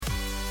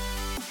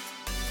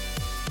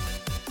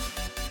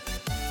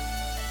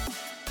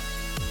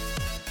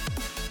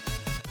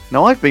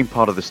Now, I've been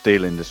part of the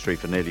steel industry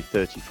for nearly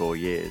 34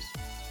 years,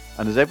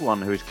 and as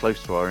everyone who is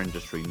close to our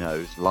industry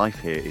knows, life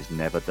here is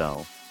never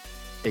dull.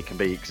 It can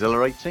be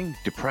exhilarating,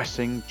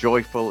 depressing,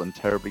 joyful, and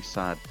terribly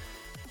sad,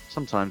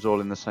 sometimes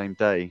all in the same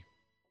day.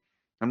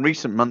 And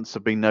recent months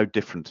have been no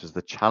different as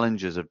the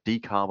challenges of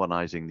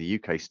decarbonising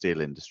the UK steel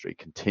industry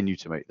continue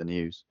to make the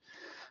news.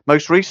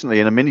 Most recently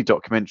in a mini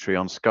documentary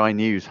on Sky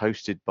News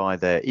hosted by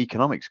their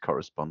economics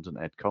correspondent,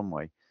 Ed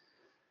Conway.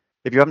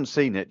 If you haven't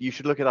seen it, you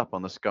should look it up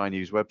on the Sky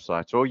News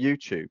website or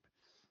YouTube.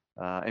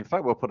 In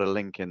fact, we'll put a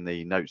link in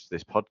the notes to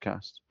this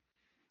podcast.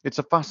 It's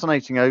a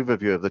fascinating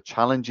overview of the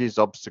challenges,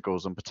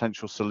 obstacles, and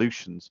potential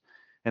solutions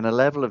in a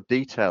level of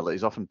detail that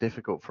is often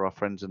difficult for our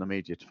friends in the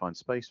media to find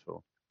space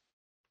for.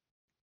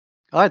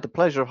 I had the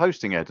pleasure of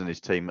hosting Ed and his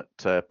team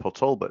at Port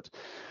Talbot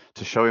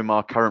to show him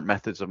our current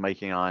methods of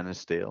making iron and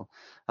steel,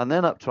 and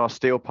then up to our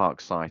Steel Park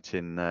site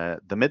in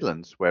the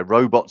Midlands, where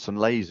robots and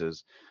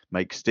lasers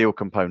make steel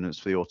components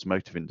for the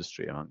automotive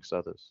industry, amongst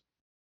others.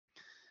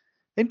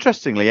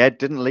 Interestingly, Ed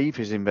didn't leave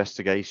his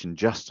investigation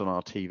just on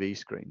our TV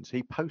screens.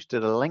 He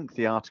posted a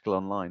lengthy article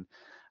online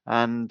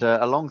and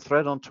a long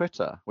thread on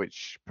Twitter,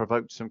 which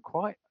provoked some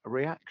quite a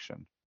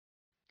reaction.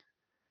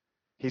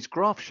 His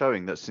graph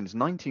showing that since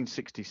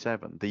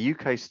 1967, the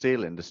UK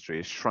steel industry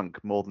has shrunk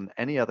more than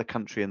any other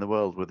country in the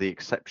world with the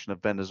exception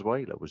of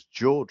Venezuela was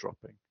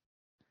jaw-dropping.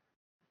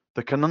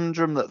 The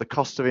conundrum that the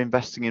cost of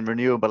investing in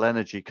renewable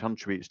energy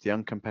contributes to the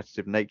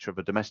uncompetitive nature of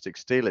a domestic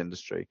steel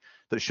industry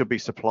that should be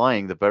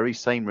supplying the very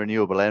same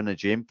renewable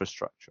energy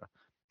infrastructure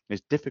is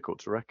difficult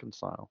to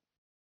reconcile.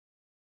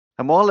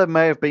 And while there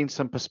may have been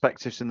some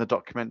perspectives in the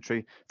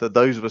documentary that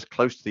those of us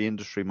close to the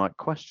industry might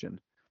question,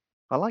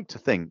 I like to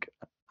think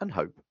and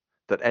hope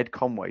that Ed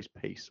Conway's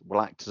piece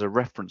will act as a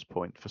reference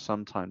point for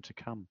some time to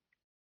come.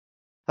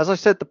 As I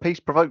said, the piece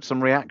provoked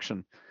some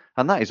reaction,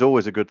 and that is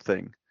always a good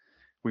thing.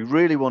 We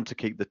really want to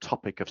keep the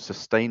topic of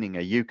sustaining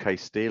a UK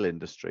steel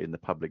industry in the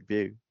public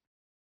view.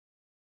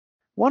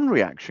 One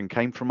reaction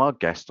came from our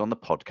guest on the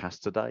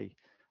podcast today,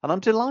 and I'm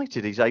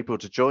delighted he's able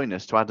to join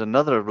us to add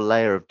another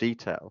layer of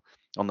detail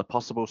on the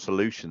possible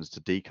solutions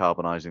to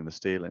decarbonising the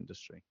steel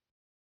industry.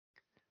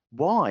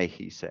 Why,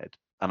 he said,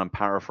 and I'm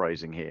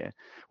paraphrasing here,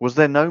 was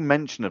there no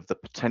mention of the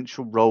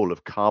potential role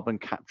of carbon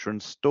capture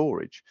and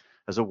storage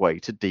as a way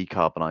to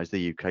decarbonise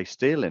the UK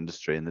steel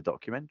industry in the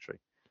documentary?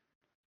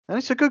 And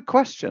it's a good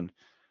question.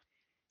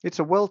 It's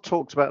a well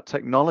talked about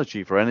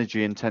technology for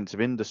energy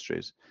intensive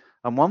industries,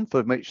 and one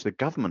for which the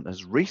government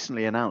has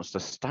recently announced a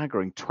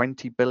staggering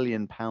 £20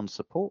 billion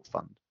support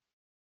fund.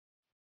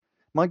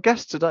 My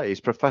guest today is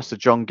Professor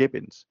John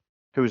Gibbins,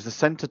 who is the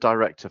Centre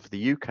Director for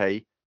the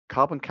UK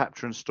Carbon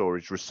Capture and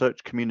Storage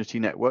Research Community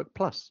Network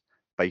Plus,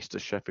 based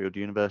at Sheffield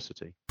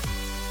University.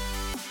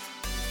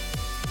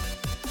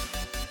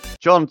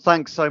 John,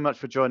 thanks so much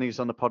for joining us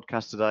on the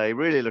podcast today.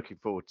 Really looking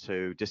forward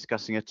to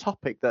discussing a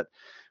topic that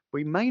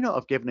we may not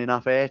have given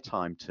enough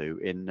airtime to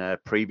in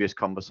previous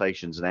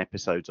conversations and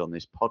episodes on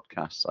this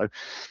podcast. So,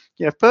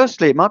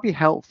 firstly, it might be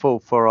helpful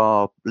for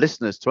our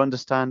listeners to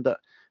understand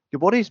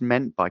what is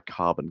meant by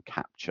carbon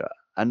capture,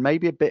 and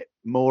maybe a bit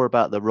more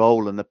about the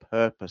role and the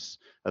purpose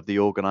of the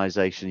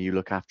organisation you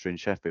look after in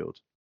Sheffield.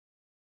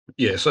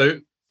 Yeah, so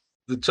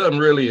the term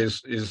really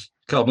is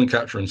carbon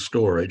capture and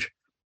storage,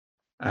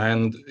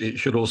 and it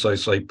should also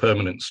say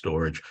permanent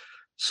storage.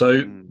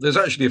 So there's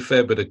actually a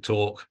fair bit of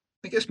talk,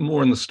 I guess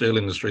more in the steel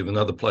industry than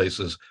other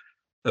places,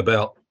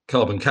 about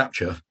carbon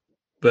capture,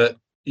 but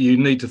you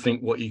need to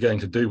think what you're going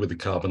to do with the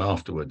carbon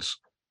afterwards.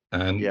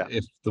 And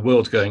if the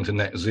world's going to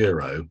net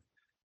zero,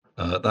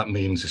 that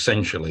means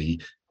essentially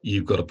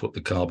you've got to put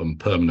the carbon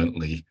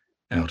permanently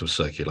out of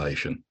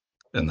circulation.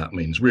 And that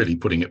means really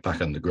putting it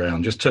back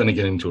underground. Just turning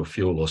it into a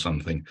fuel or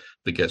something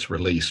that gets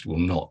released will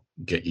not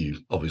get you,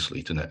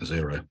 obviously, to net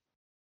zero.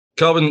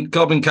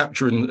 Carbon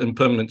capture and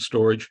permanent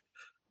storage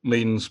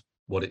means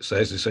what it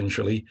says,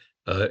 essentially,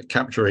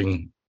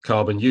 capturing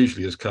carbon,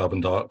 usually as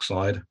carbon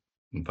dioxide,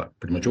 in fact,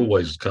 pretty much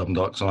always as carbon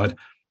dioxide,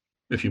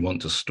 if you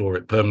want to store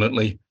it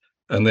permanently,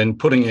 and then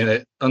putting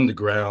it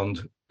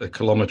underground a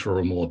kilometre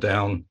or more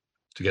down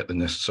to get the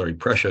necessary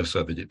pressure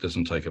so that it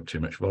doesn't take up too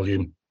much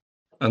volume,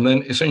 and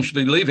then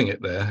essentially leaving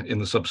it there in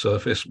the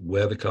subsurface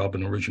where the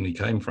carbon originally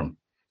came from.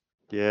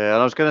 Yeah,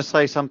 and I was going to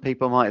say some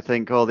people might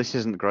think, oh, this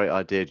isn't a great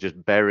idea,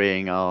 just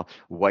burying our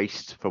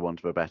waste, for want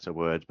of a better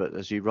word. But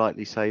as you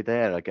rightly say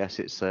there, I guess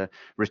it's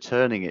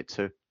returning it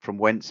to from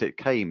whence it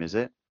came, is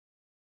it?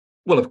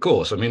 Well, of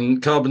course. I mean,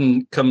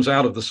 carbon comes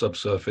out of the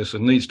subsurface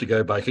and needs to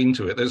go back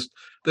into it.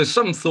 There's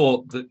some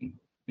thought that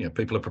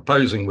people are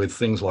proposing with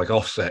things like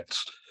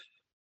offsets,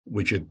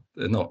 which are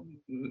not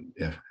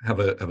have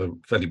a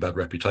fairly bad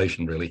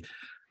reputation, really,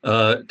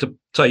 to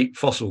take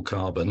fossil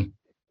carbon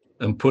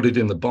and put it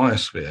in the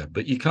biosphere,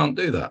 but you can't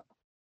do that.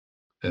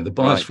 The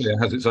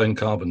biosphere has its own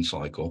carbon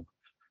cycle,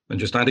 and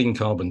just adding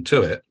carbon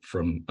to it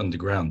from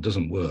underground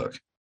doesn't work.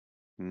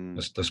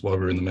 That's why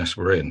we're in the mess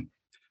we're in.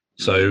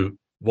 So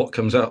what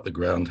comes out the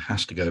ground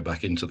has to go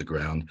back into the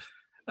ground.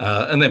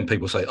 And then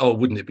people say, oh,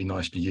 wouldn't it be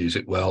nice to use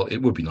it? Well, it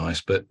would be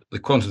nice, but the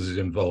quantities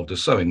involved are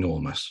so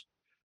enormous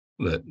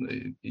that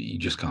you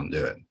just can't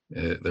do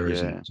it.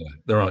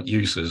 There aren't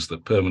uses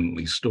that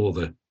permanently store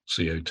the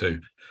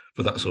CO2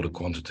 for that sort of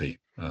quantity.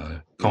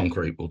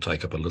 Concrete will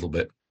take up a little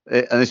bit.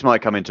 And this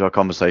might come into our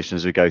conversation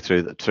as we go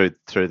through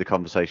the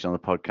conversation on the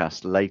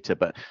podcast later,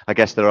 but I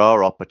guess there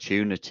are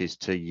opportunities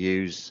to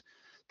use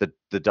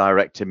the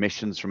direct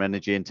emissions from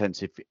energy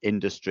intensive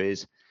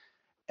industries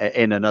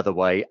in another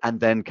way and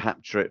then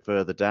capture it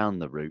further down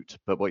the route.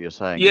 But what you're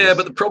saying is,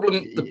 but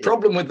the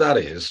problem with that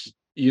is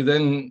you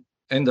then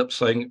end up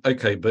saying,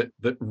 okay, but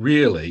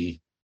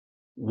really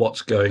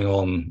what's going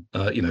on,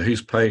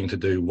 who's paying to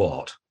do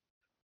what?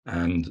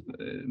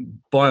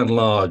 And by and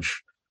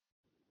large,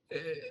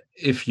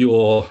 if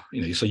you're,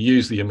 so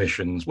use the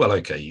emissions, well,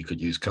 okay, you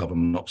could use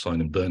carbon monoxide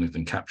and burn it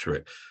and capture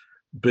it.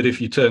 But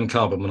if you turn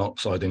carbon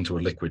monoxide into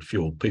a liquid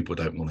fuel, people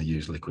don't want to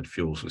use liquid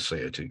fuels with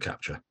CO2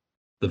 capture.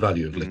 The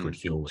value of liquid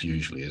fuels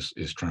usually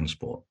is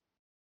transport.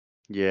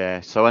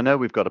 Yeah, so I know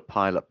we've got a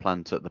pilot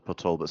plant at the Port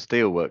Talbot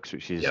Steelworks,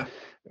 which is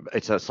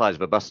it's the size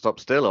of a bus stop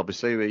still,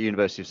 obviously, at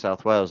University of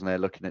South Wales, and they're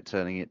looking at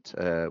turning it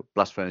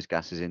blast furnace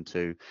gases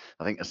into,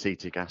 I think,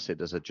 acetic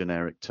acid as a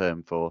generic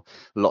term for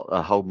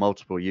a whole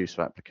multiple use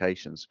of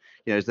applications.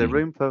 Is there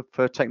room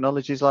for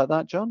technologies like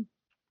that, John?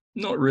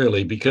 Not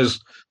really,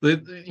 because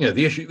the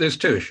issue, there's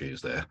two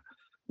issues there.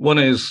 One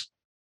is,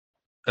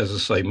 as I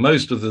say,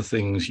 most of the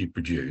things you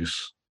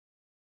produce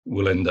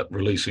will end up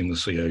releasing the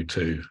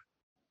CO2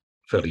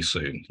 fairly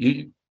soon.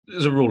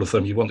 As a rule of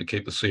thumb, you want to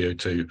keep the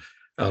CO2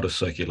 out of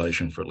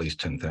circulation for at least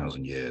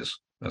 10,000 years.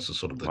 That's the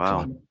sort of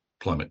the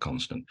climate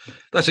constant.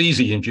 That's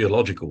easy in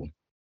geological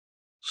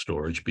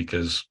storage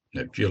because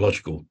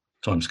geological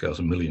timescales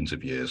are millions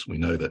of years. We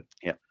know that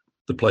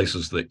the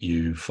places that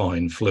you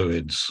find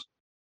fluids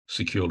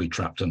securely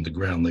trapped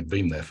underground, they've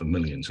been there for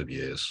millions of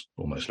years,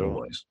 almost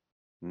always.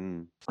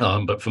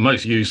 But for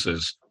most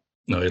users,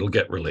 no, it'll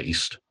get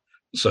released,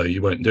 so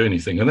you won't do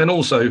anything. And then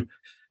also,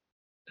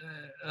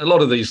 a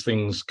lot of these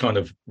things kind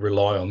of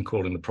rely on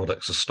calling the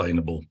product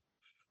sustainable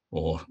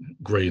or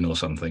green or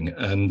something.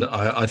 And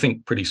I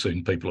think pretty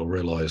soon people will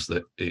realize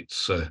that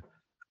it's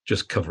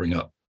just covering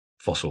up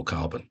fossil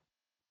carbon.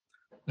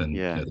 And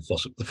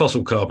the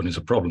fossil carbon is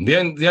a problem.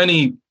 The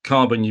only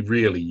carbon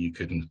you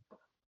can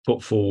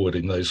put forward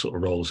in those sort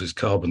of roles is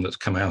carbon that's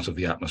come out of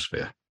the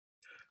atmosphere.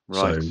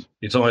 Right. So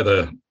it's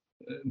either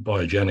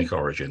biogenic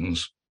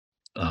origins,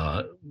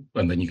 and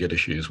then you get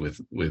issues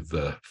with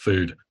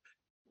food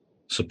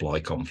supply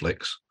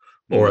conflicts,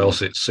 or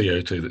else it's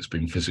CO2 that's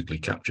been physically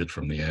captured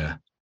from the air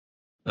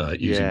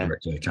using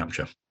direct air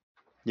capture.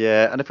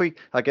 Yeah, and if we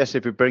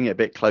bring it a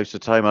bit closer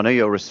to home, I know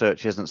your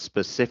research isn't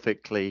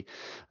specifically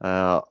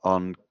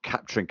on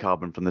capturing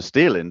carbon from the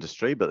steel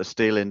industry, but the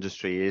steel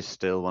industry is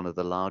still one of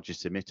the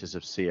largest emitters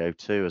of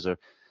CO2 as a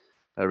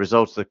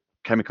result of the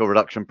chemical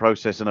reduction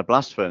process in a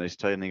blast furnace,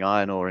 turning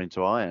iron ore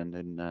into iron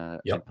in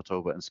Port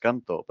Talbot and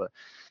Scunthorpe. But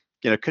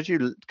could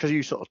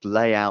you sort of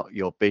lay out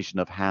your vision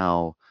of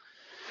how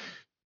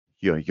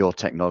your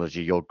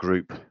technology, your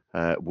group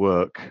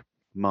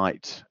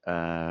might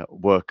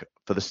work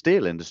for the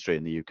steel industry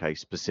in the UK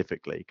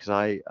specifically? Because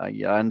I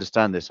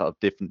understand there's sort of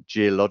different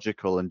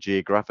geological and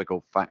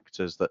geographical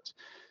factors that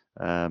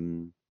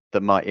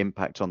that might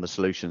impact on the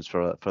solutions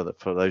for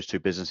those two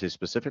businesses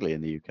specifically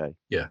in the UK.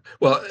 Yeah,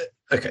 well,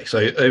 okay,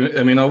 so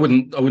I mean, I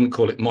wouldn't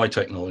call it my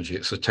technology.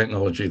 It's a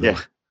technology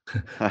that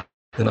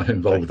that I'm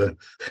involved in.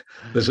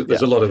 There's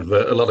a lot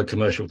of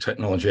commercial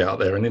technology out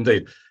there, and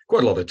indeed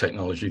quite a lot of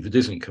technology that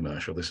isn't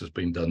commercial. This has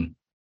been done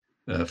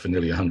for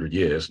nearly 100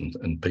 years,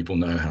 and people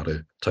know how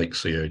to take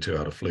CO2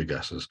 out of flue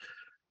gases.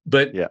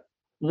 But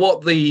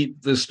what the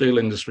steel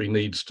industry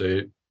needs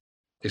to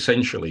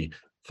essentially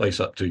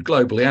face up to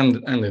globally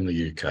and in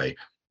the UK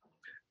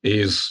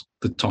is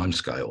the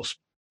timescales.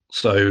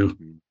 So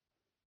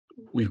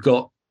we've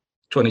got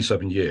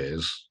 27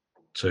 years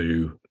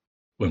to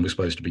when we're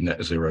supposed to be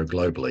net zero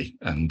globally,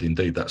 and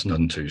indeed that's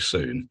none too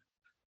soon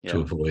to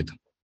avoid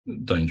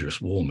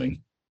dangerous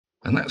warming,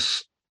 and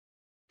that's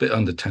a bit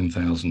under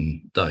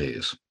 10,000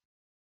 days.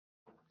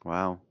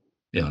 Wow.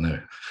 Yeah, I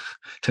know.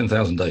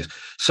 10,000 days.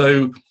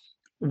 So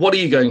what are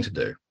you going to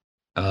do?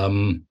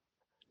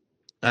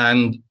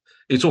 And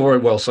it's all very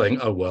well saying,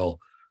 oh, well,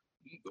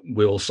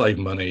 we'll save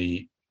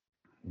money,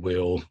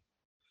 we'll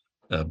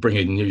bring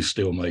in new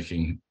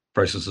steelmaking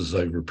processes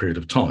over a period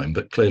of time,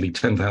 but clearly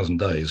 10,000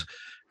 days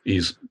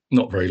is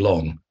not very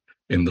long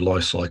in the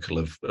life cycle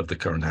of the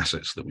current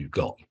assets that we've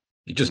got.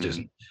 It just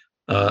isn't.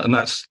 And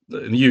that's,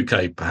 in the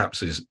UK,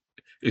 perhaps is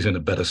in a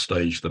better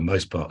stage than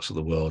most parts of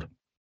the world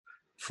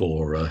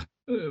for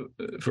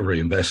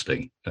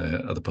reinvesting.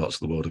 Other parts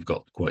of the world have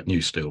got quite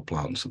new steel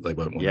plants that they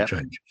won't want to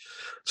change.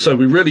 So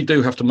we really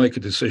do have to make a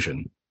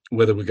decision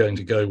whether we're going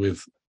to go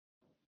with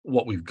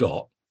what we've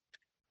got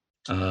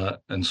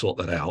and sort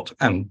that out.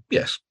 And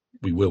yes,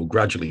 we will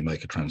gradually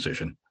make a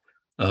transition,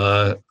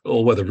 or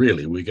whether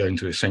really we're going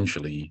to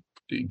essentially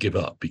give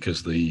up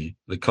because the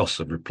costs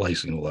of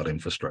replacing all that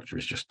infrastructure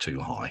is just too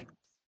high.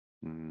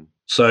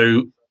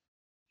 So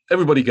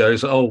everybody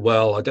goes, oh,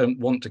 well, I don't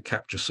want to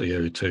capture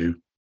CO2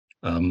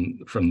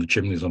 from the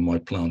chimneys on my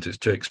plant. It's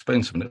too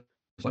expensive. And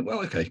It's like,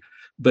 well, okay,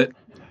 but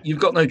you've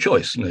got no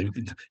choice. We're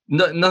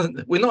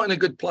not in a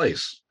good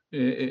place.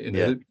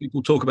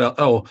 People talk about,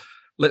 oh,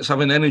 let's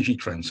have an energy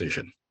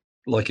transition,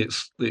 like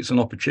it's an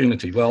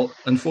opportunity. Well,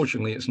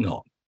 unfortunately, it's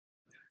not.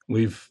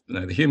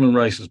 The human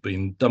race has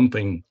been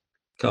dumping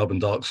carbon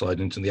dioxide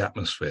into the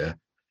atmosphere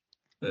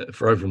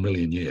for over 1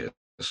 million years,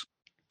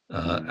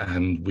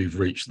 and we've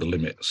reached the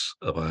limits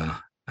of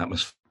our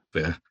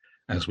atmosphere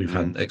as we've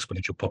had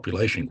exponential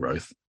population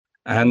growth.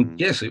 And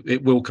yes,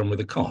 it will come with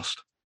a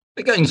cost.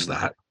 Against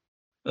that,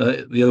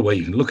 the other way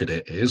you can look at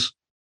it is,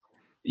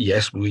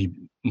 yes, we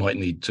might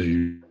need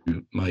to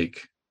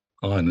make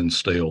iron and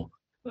steel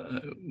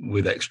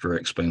with extra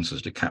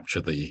expenses to capture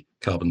the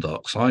carbon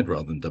dioxide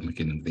rather than dumping it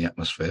into the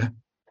atmosphere.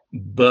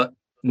 But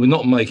we're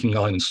not making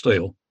iron and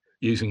steel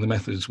using the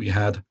methods we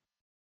had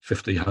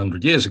 50,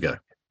 100 years ago.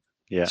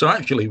 Yeah. So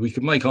actually, we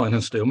could make iron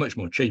and steel much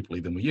more cheaply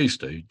than we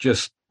used to,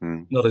 just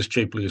not as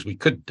cheaply as we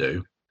could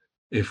do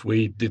if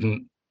we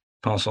didn't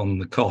pass on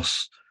the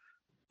costs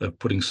of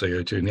putting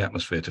CO2 in the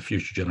atmosphere to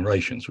future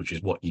generations, which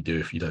is what you do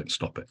if you don't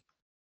stop it.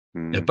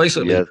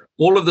 Basically,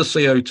 all of the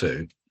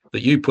CO2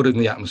 that you put in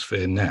the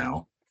atmosphere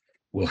now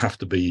will have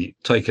to be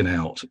taken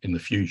out in the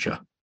future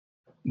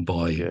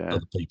by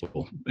other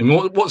people. And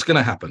what's going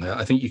to happen,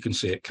 I think you can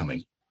see it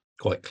coming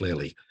quite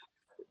clearly,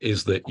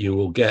 is that you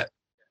will get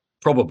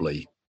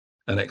probably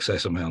an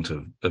excess amount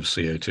of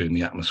CO2 in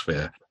the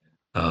atmosphere,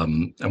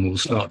 and we'll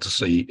start to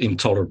see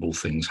intolerable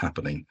things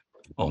happening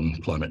on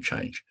climate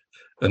change.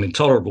 And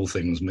intolerable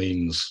things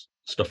means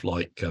stuff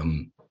like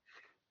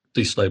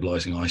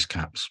destabilizing ice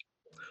caps,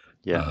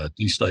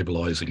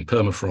 destabilizing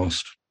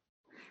permafrost,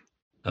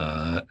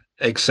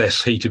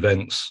 excess heat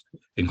events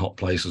in hot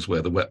places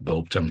where the wet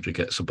bulb temperature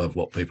gets above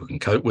what people can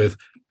cope with.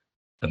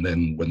 And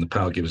then when the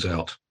power gives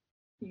out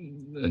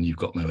and you've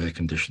got no air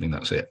conditioning,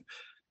 that's it.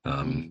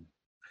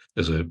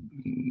 There's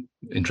an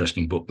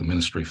interesting book, The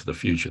Ministry for the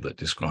Future, that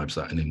describes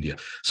that in India.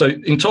 So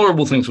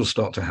intolerable things will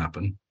start to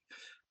happen.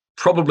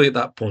 Probably at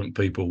that point,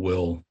 people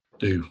will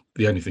do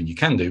the only thing you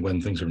can do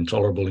when things are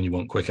intolerable and you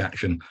want quick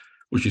action,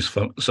 which is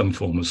some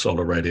form of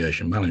solar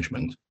radiation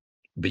management.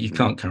 But you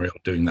can't carry on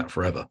doing that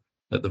forever.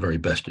 At the very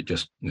best, it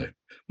just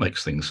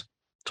makes things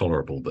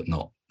tolerable, but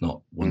not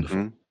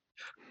wonderful.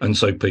 And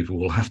so people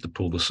will have to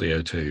pull the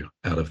CO2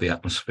 out of the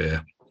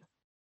atmosphere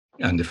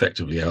and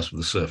effectively out of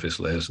the surface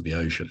layers of the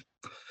ocean.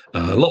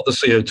 A lot of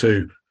the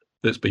CO2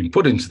 that's been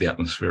put into the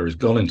atmosphere has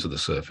gone into the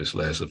surface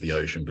layers of the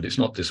ocean, but it's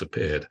not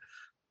disappeared.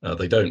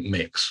 They don't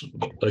mix.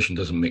 The ocean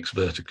doesn't mix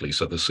vertically,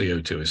 so the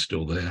CO2 is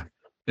still there,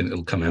 and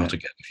it'll come out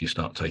again if you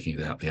start taking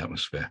it out of the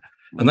atmosphere.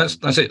 And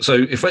that's it. So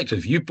effectively,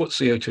 if you put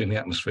CO2 in the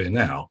atmosphere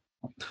now,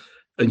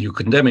 and you're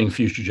condemning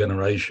future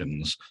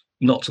generations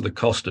not to the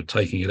cost of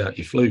taking it out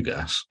your flue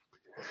gas,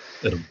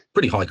 at a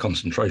pretty high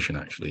concentration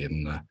actually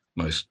in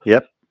most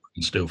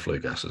steel flue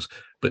gases,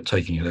 but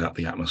taking it out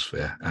the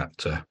atmosphere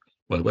at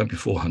well, it won't be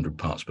 400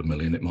 parts per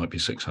million, it might be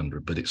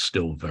 600, but it's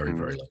still very,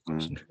 very low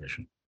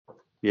concentration.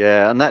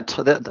 Yeah, and that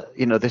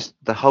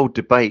the whole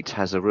debate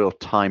has a real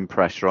time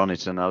pressure on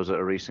it. And I was at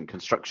a recent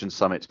construction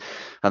summit,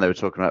 and they were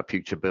talking about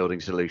future building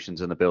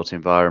solutions and the built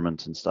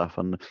environment and stuff.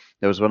 And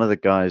there was one of the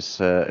guys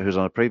who was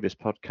on a previous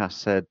podcast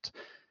said,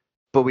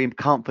 "But we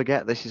can't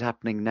forget this is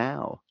happening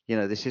now.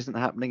 This isn't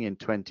happening in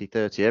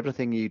 2030.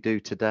 Everything you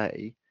do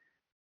today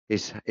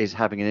is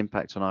having an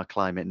impact on our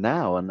climate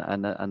now, and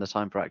the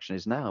time for action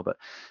is now. But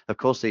of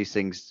course, these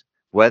things."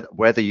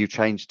 Whether you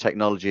change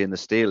technology in the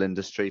steel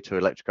industry to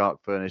electric arc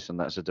furnace, and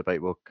that's a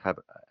debate we'll have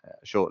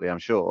shortly, I'm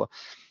sure,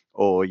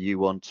 or you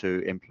want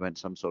to implement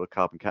some sort of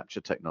carbon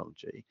capture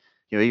technology,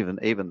 even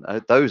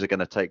those are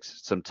going to take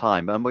some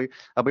time, and we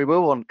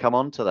will come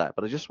on to that.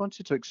 But I just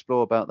wanted to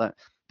explore about that,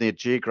 the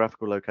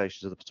geographical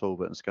locations of the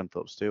Talbot and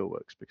Scunthorpe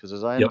Steelworks, because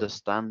as I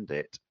understand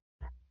it,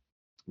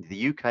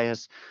 the UK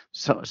has,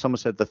 someone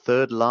said, the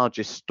third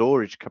largest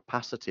storage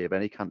capacity of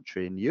any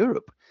country in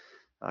Europe.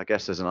 I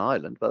guess as an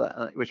island,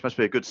 but which must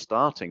be a good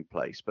starting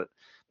place. But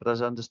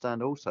as I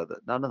understand also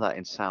that none of that is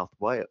in South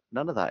Wales.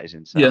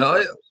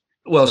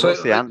 So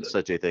what's the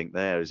answer, do you think,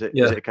 there? Is it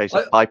a case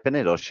of piping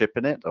it or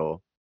shipping it,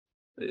 or?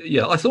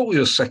 Yeah, I thought we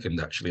were second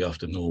actually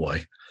after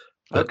Norway.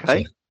 But,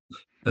 okay.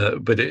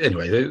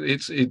 Anyway,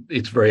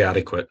 it's very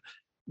adequate,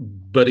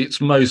 but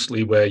it's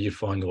mostly where you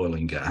find oil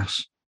and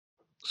gas.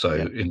 So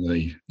in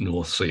the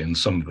North Sea and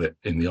some of it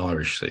in the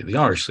Irish Sea. The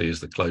Irish Sea is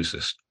the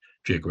closest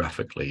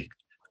geographically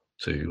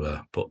to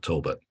Port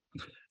Talbot.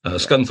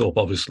 Scunthorpe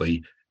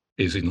obviously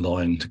is in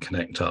line to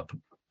connect up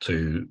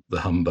to the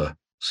Humber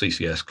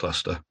CCS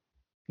cluster,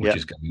 which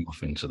is going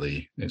off into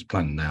it's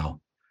planned now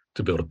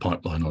to build a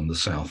pipeline on the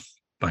south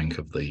bank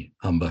of the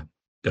Humber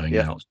going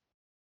out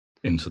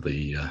into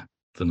the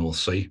North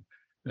Sea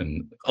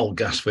and old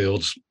gas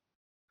fields.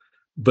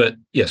 But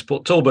yes,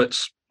 Port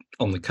Talbot's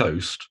on the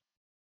coast,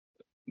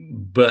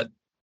 but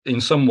in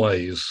some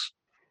ways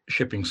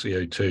shipping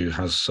CO2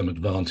 has some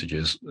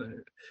advantages.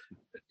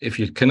 If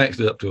you connect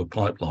it up to a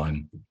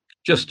pipeline,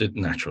 just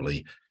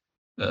naturally,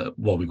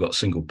 while we've got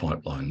single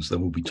pipelines, there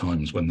will be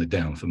times when they're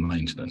down for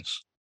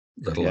maintenance,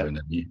 let alone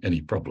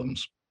any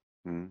problems.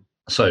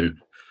 So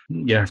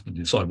you have to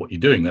decide what you're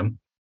doing then.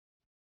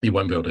 You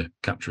won't be able to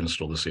capture and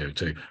store the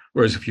CO2.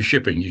 Whereas if you're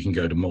shipping, you can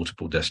go to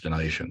multiple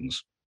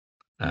destinations.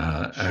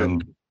 Sure.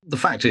 And the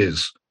fact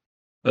is,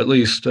 at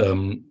least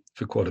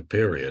for quite a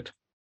period,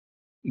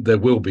 there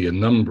will be a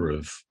number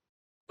of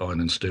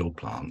iron and steel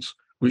plants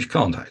which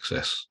can't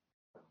access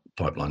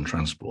pipeline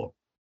transport.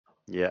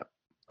 Yeah.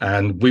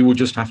 And we will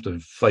just have to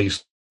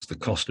face the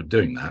cost of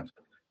doing that.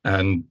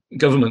 And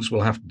governments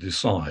will have to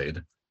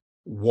decide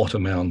what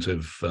amount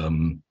of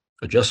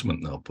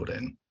adjustment they'll put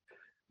in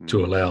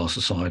to allow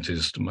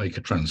societies to make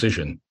a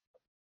transition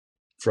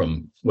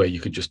from where you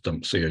could just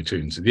dump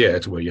CO2 into the air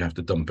to where you have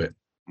to dump it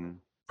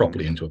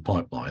properly into a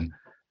pipeline,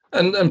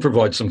 and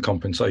provide some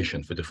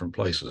compensation for different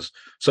places.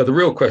 So the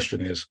real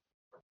question is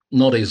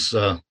not is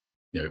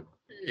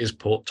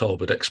Port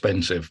Talbot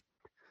expensive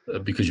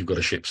because you've got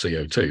to ship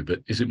CO2, but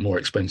is it more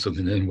expensive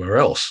than anywhere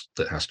else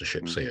that has to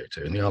ship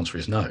CO2? And the answer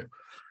is no.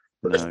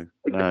 No.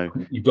 I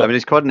mean,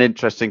 it's quite an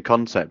interesting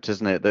concept,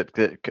 isn't it?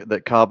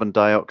 That carbon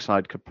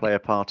dioxide could play a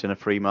part in a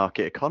free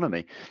market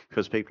economy,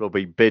 because people will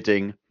be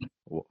bidding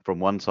from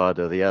one side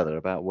or the other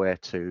about where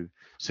to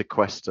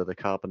sequester the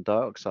carbon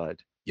dioxide.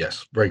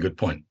 Yes, very good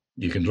point.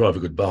 You can drive a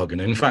good bargain.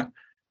 In fact,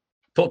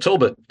 Port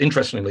Talbot,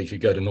 interestingly,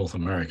 could go to North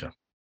America,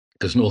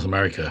 because North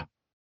America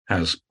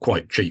has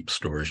quite cheap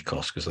storage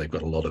costs because they've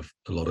got a lot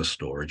of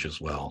storage as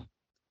well,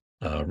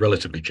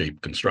 relatively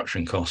cheap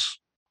construction costs.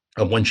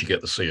 And once you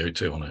get the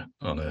CO2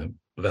 on a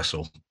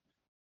vessel,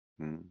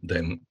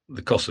 then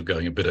the costs of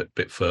going a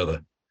bit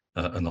further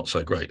are not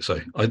so great. So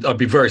I'd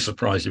be very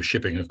surprised if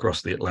shipping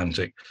across the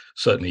Atlantic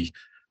certainly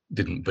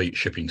didn't beat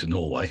shipping to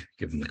Norway,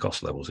 given the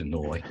cost levels in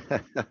Norway.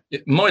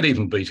 It might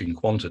even beat in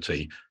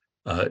quantity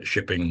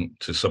shipping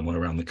to somewhere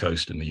around the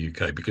coast in the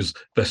UK, because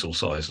vessel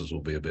sizes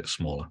will be a bit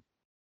smaller.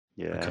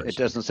 Yeah, it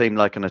doesn't seem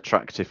like an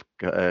attractive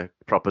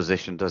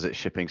proposition, does it?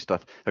 Shipping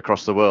stuff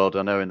across the world.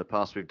 I know in the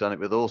past we've done it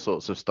with all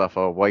sorts of stuff,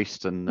 or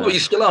waste and. Well, you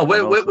still are.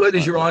 Where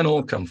does your iron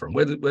ore come from?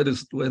 Where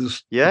does?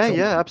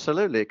 Yeah,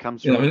 absolutely. It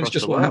comes from across it's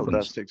just the what world.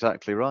 happens. That's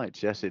exactly right.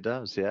 Yes, it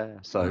does. Yeah.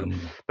 So,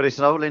 but it's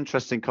an whole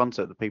interesting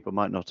concept that people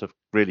might not have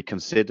really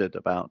considered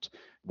about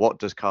what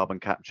does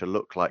carbon capture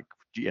look like,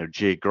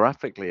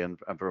 geographically and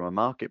from a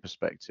market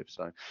perspective.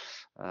 So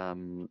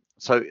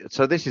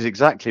this is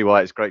exactly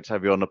why it's great to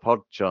have you on the pod,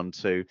 John,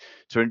 to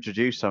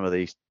introduce some of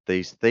these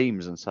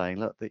themes and saying,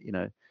 look, that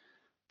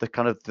the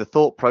kind of the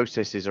thought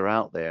processes are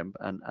out there,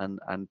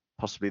 and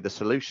possibly the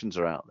solutions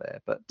are out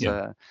there. But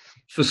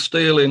for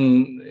steel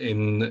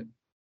in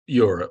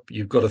Europe,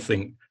 you've got to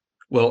think,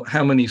 well,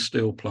 how many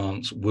steel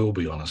plants will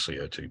be on a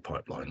CO2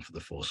 pipeline for the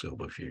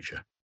foreseeable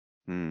future?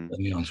 And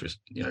the answer is,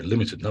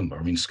 limited number.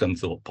 I mean,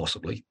 Scunthorpe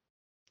possibly.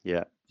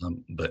 Yeah.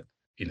 But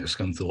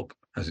Scunthorpe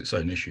has its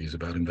own issues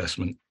about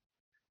investment,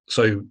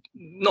 so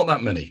not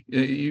that many.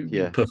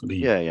 You're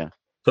perfectly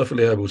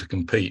able to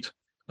compete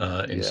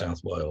in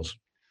South Wales.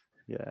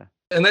 Yeah.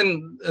 And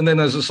then,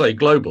 as I say,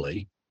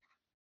 globally,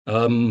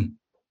 how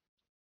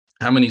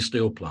many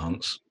steel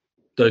plants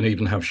don't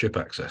even have ship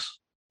access?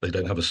 They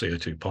don't have a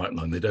CO2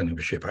 pipeline. They don't have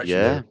a ship.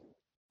 Actually,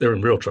 they're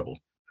in real trouble.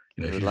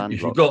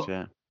 If you've got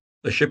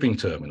a shipping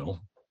terminal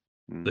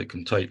that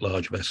can take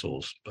large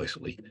vessels,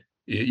 basically,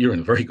 you're in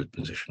a very good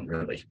position,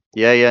 really.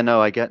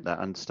 No, I get that,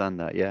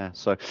 understand that.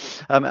 So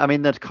I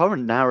mean, the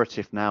current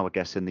narrative now, I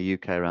guess, in the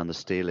UK around the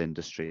steel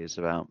industry is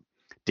about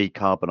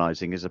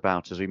decarbonizing, is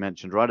about, as we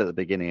mentioned right at the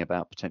beginning,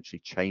 about potentially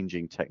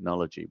changing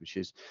technology, which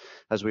is,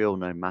 as we all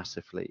know,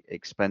 massively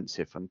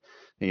expensive, and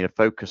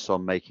focus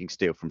on making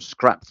steel from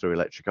scrap through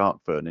electric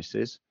arc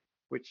furnaces,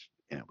 which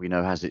we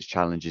know has its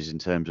challenges in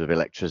terms of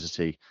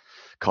electricity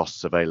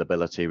costs,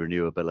 availability,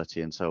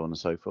 renewability, and so on and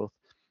so forth.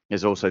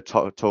 There's also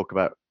talk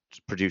about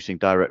producing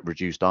direct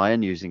reduced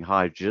iron using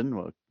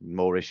hydrogen,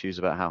 more issues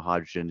about how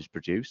hydrogen is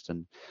produced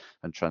and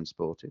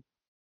transported.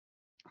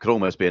 Could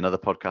almost be another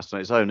podcast on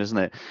its own, isn't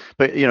it?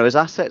 But as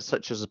assets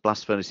such as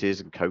blast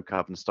furnaces and coke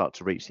ovens start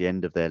to reach the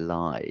end of their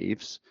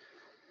lives,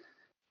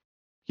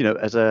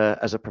 as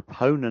a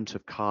proponent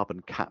of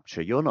carbon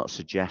capture, you're not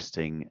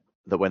suggesting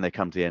that when they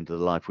come to the end of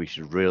the life, we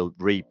should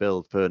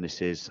rebuild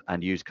furnaces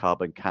and use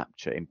carbon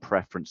capture in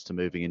preference to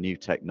moving a new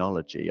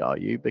technology, are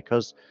you?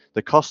 Because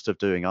the cost of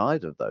doing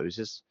either of those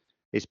is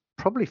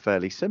probably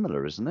fairly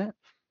similar, isn't it?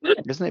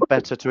 Isn't it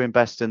better to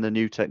invest in the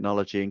new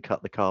technology and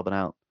cut the carbon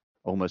out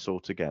almost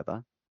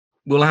altogether?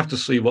 We'll have to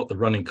see what the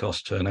running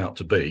costs turn out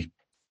to be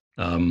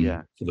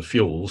for the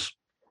fuels,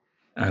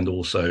 and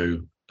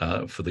also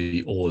for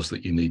the ores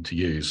that you need to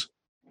use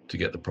to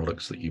get the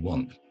products that you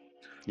want.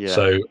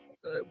 So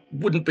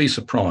wouldn't be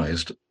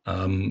surprised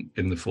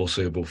in the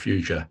foreseeable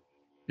future,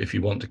 if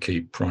you want to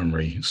keep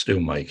primary steel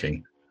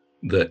making,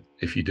 that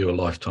if you do a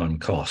lifetime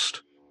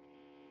cost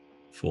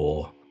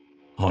for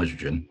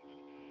hydrogen,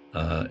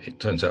 it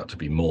turns out to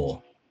be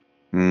more.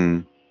 I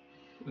mean,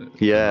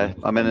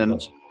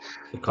 and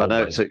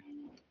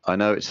I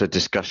know it's a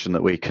discussion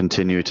that we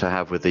continue to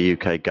have with the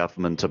UK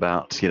government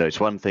about, it's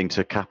one thing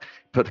to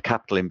put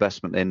capital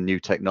investment in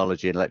new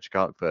technology and electric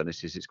arc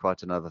furnaces. It's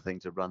quite another thing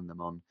to run them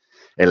on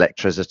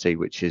electricity,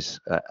 which is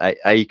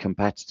a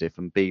competitive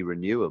and B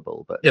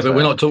renewable. But yeah, but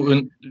we're not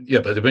talking. Yeah,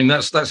 but I mean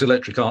that's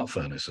electric arc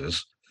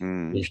furnaces,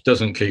 which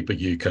doesn't keep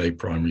a UK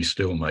primary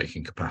steel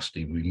making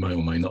capacity. We may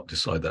or may not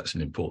decide that's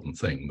an important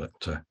thing, but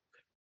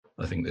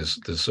I think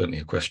there's certainly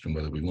a question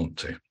whether we want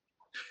to.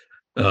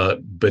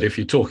 But if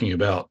you're talking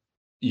about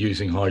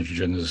using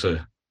hydrogen as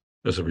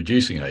a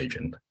reducing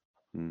agent,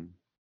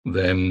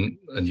 then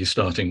and you're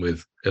starting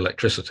with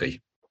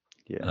electricity,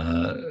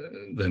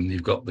 then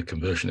you've got the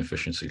conversion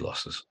efficiency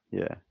losses.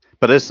 Yeah,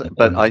 but I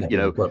think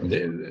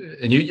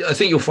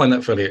you'll find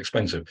that fairly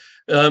expensive.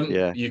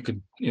 You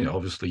could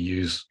obviously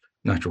use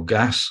natural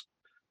gas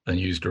and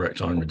use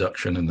direct iron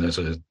reduction, and there's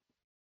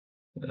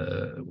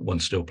one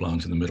steel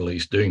plant in the Middle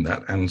East doing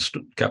that and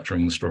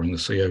capturing and storing the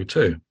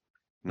CO2.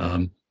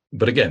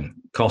 But again,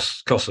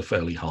 costs are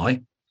fairly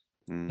high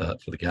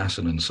for the gas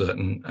and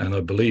uncertain, and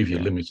I believe you're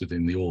limited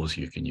in the ores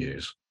you can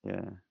use.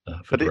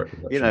 But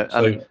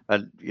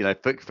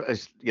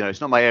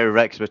it's not my area of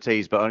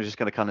expertise, but I'm just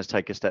going to kind of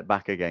take a step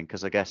back again,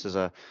 because I guess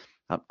I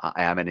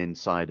am an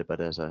insider,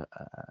 but as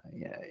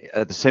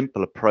the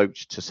simple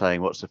approach to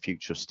saying what's the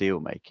future of steel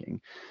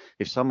making,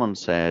 if someone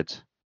said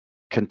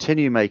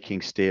continue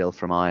making steel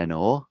from iron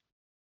ore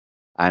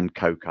and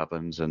coke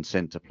ovens and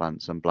sinter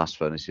plants and blast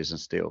furnaces and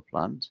steel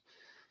plants,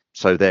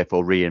 so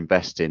therefore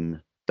reinvest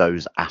in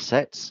those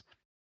assets,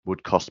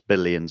 would cost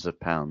billions of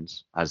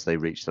pounds as they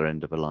reach their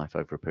end of a life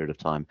over a period of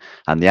time.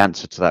 And the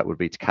answer to that would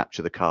be to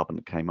capture the carbon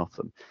that came off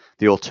them.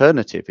 The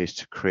alternative is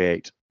to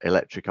create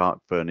electric arc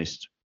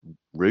furnace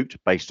route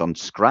based on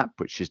scrap,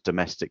 which is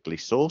domestically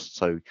sourced,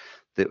 so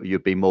that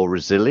you'd be more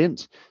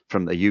resilient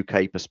from the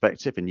UK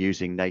perspective in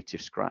using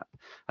native scrap.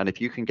 And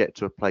if you can get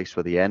to a place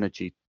where the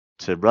energy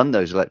to run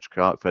those electric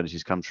arc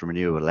furnaces comes from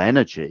renewable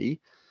energy,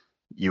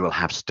 you will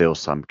have still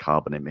some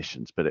carbon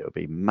emissions, but it will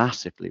be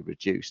massively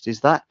reduced.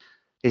 Is that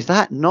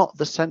not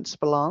the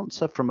sensible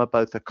answer from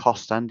both a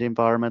cost and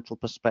environmental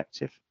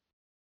perspective?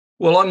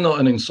 Well, I'm not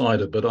an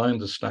insider, but I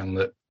understand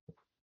that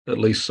at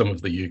least some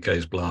of the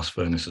UK's blast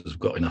furnaces have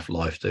got enough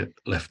life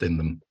left in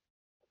them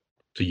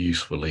to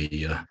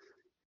usefully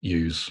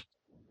use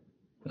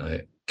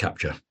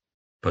capture,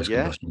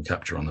 post-combustion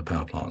capture on the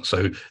power plant.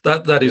 So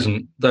that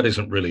isn't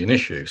really an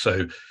issue.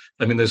 So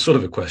I mean, there's sort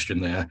of a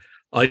question there.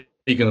 Are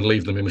you going to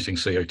leave them emitting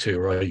CO2,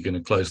 or are you going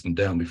to close them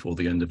down before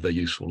the end of their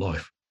useful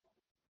life?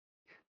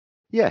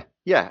 Yeah,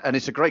 and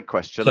it's a great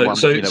question. I don't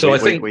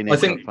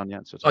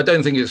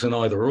think it's an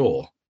either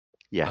or.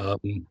 Yeah,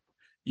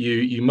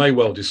 you may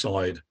well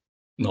decide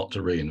not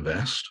to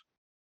reinvest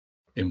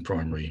in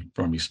primary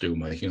steel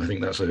making. I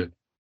think that's a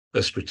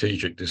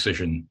strategic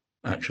decision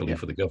actually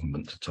for the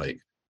government to take.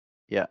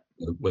 Yeah,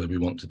 whether we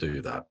want to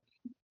do that.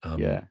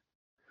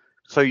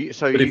 So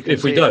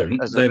if we don't,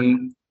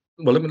 then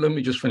well, let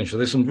me just finish.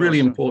 There's some really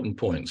important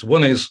points.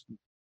 One is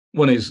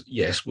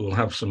yes, we'll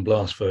have some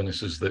blast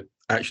furnaces that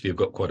actually have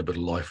got quite a bit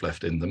of life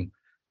left in them,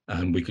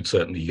 and we could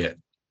certainly get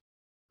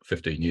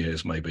 15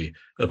 years maybe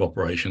of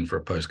operation for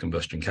a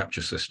post-combustion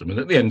capture system. And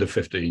at the end of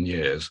 15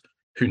 years,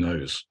 who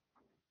knows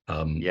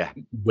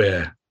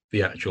where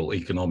the actual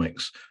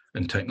economics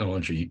and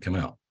technology come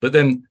out. But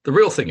then the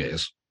real thing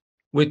is,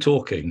 we're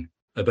talking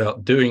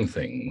about doing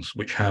things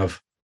which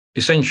have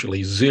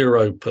essentially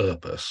zero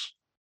purpose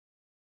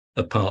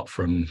apart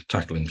from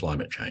tackling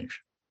climate change.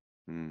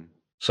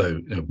 So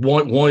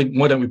why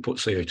don't we put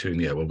CO2 in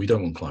the air? Well, we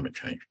don't want climate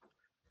change.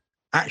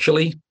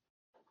 Actually,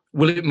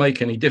 will it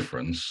make any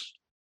difference,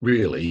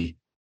 really,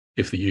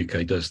 if the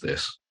UK does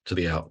this to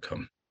the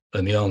outcome?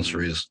 And the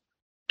answer is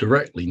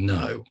directly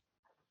no.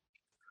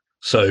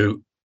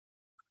 So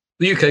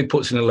the UK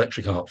puts in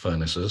electric arc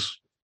furnaces.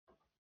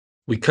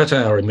 We cut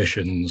our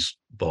emissions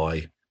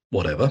by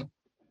whatever.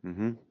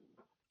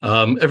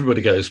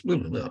 Everybody goes,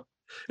 well,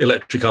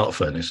 electric arc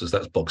furnaces,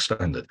 that's bog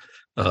standard.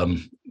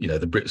 The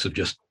Brits have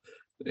just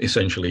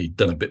essentially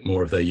done a bit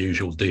more of their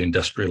usual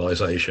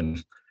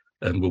deindustrialization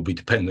and will be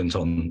dependent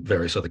on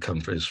various other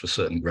countries for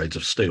certain grades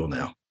of steel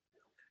now.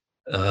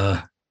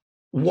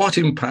 What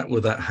impact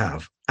would that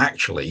have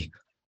actually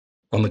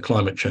on the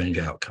climate change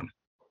outcome?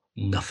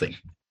 Nothing.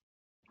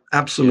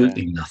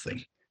 Absolutely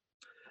nothing.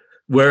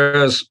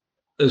 Whereas,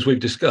 as we've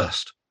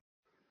discussed,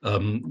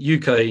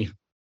 UK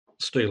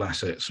steel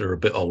assets are a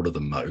bit older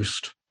than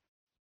most,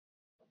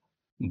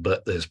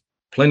 but there's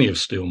plenty of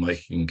steel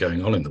making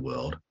going on in the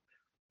world,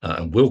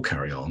 and will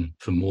carry on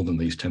for more than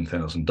these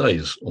 10,000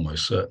 days,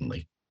 almost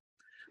certainly,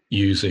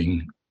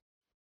 using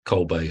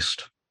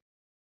coal-based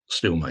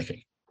steel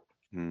making,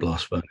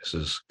 blast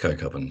furnaces,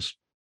 coke ovens.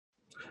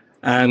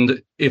 And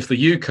if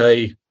the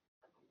UK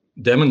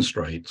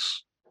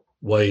demonstrates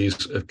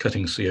ways of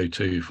cutting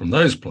CO2 from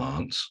those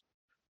plants,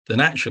 then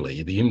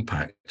actually the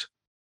impact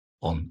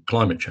on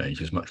climate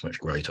change is much, much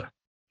greater.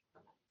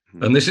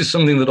 And this is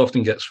something that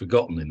often gets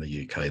forgotten in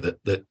the UK,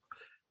 that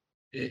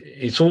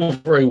it's all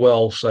very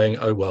well saying,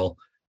 oh, well,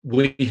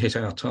 we hit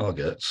our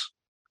targets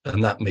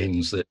and that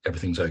means that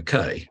everything's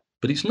okay.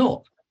 But it's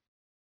not.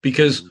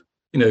 Because,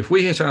 if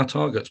we hit our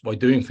targets by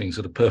doing things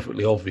that are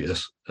perfectly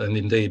obvious, and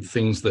indeed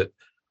things that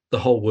the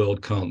whole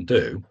world can't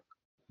do,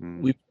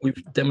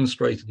 we've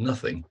demonstrated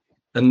nothing.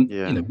 And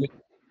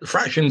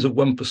fractions of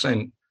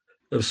 1%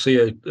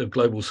 of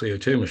global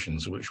CO2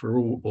 emissions, which we're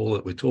all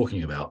that we're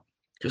talking about,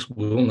 just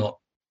will not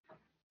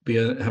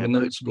have a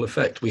noticeable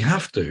effect. We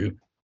have to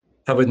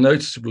have a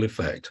noticeable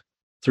effect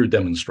through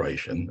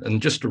demonstration.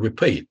 And just to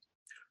repeat,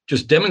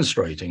 just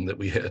demonstrating that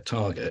we hit a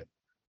target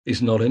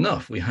is not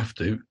enough. We have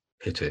to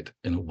hit it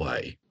in a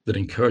way that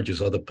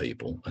encourages other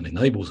people and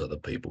enables other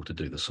people to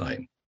do the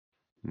same.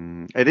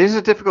 It is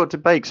a difficult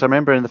debate, because I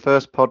remember in the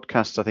first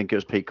podcast, I think it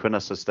was Pete Quinn, our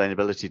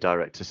sustainability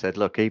director, said,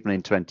 look, even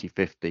in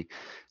 2050,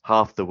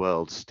 half the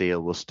world's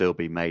steel will still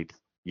be made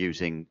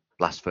using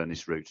blast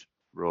furnace route,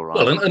 raw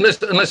Well, iron.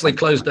 unless they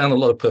close down a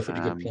lot of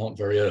perfectly good plant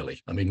very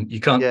early. I mean, you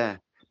can't. Yeah,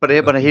 but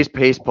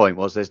his point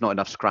was there's not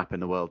enough scrap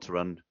in the world to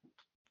run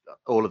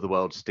all of the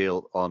world's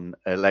steel on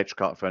electric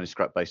arc furnace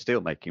scrap-based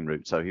steel making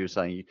route. So he was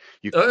saying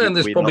and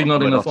there's probably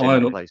not enough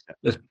iron.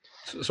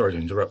 Sorry to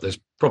interrupt. There's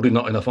probably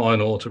not enough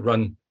iron ore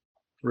to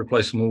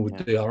replace them all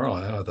with DRI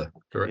either,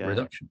 direct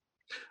reduction.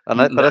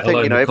 But I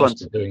think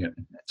everyone's doing it.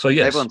 So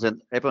yes,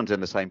 everyone's in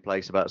the same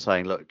place about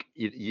saying, look,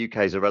 UK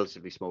is a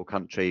relatively small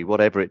country.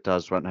 Whatever it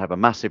does won't have a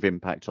massive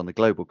impact on the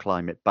global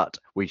climate, but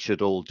we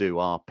should all do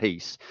our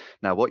piece.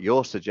 Now, what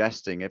you're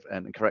suggesting,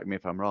 and correct me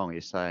if I'm wrong,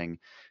 is saying,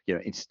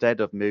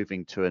 instead of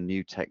moving to a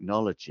new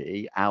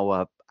technology,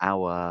 our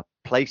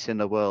place in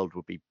the world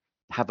would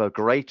have a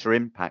greater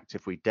impact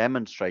if we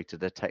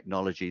demonstrated a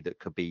technology that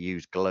could be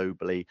used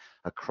globally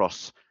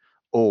across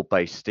all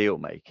base steel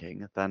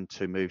making than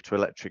to move to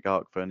electric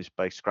arc furnace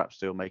based scrap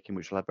steel making,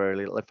 which will have very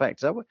little effect.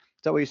 Is that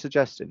what you're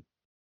suggesting?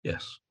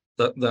 Yes,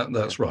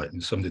 that's right. You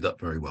summed it up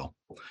very well.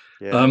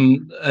 Yeah.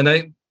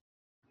 And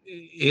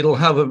it'll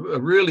have a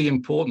really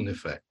important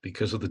effect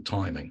because of the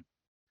timing.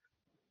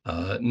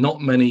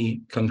 Not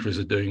many countries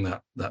are doing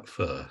that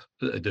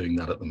doing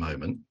that at the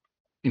moment.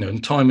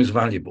 And time is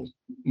valuable.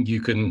 You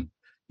can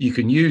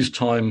use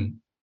time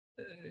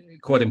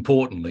quite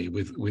importantly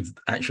with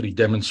actually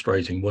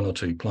demonstrating one or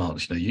two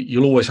plants.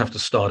 You'll always have to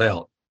start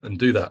out and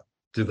do that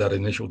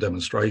initial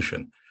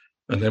demonstration,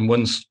 and then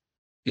once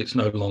it's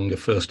no longer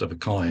first of a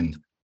kind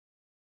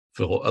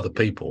for other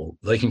people,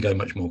 they can go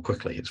much more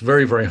quickly. It's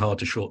very, very hard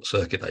to short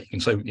circuit that. You can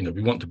say,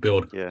 we want to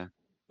build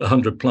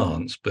 100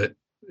 plants, but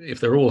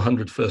if they're all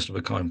 100 first of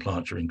a kind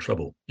plants, you're in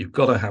trouble. You've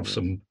got to have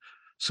some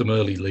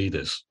early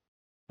leaders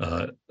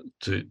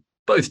to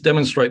both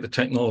demonstrate the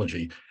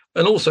technology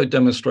and also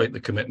demonstrate the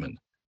commitment.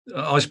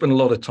 I spend a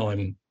lot of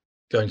time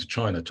going to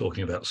China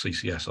talking about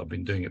CCS. I've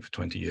been doing it for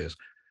 20 years.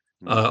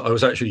 I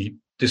was actually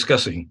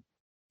discussing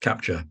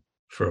capture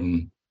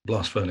from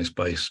blast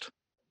furnace-based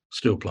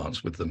steel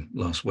plants with them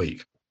last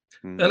week.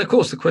 And of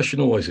course, the question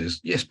always is,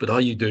 yes, but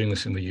are you doing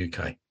this in the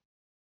UK?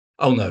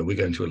 Oh, no, we're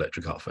going to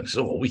electric arc furnaces.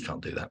 Oh, we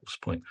can't do that. What's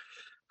the point?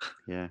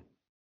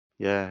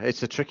 Yeah,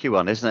 it's a tricky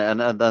one, isn't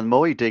it? And the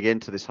more you dig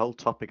into this whole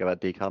topic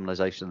about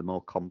decarbonisation, the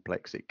more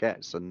complex it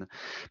gets.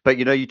 But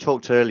you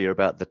talked earlier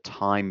about the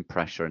time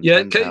pressure and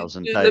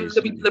 10,000 days.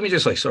 Let me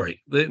just say,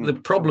 sorry.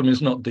 The problem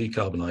is not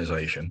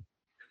decarbonisation.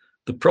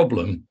 The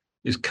problem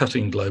is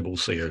cutting global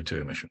CO2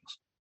 emissions.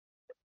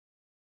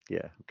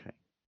 Yeah. Okay.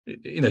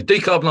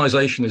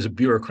 Decarbonisation is a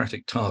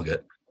bureaucratic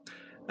target,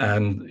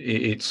 and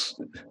it's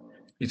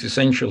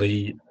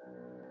essentially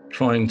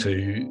trying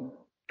to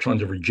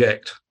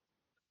reject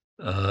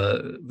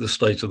the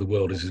state of the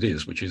world as it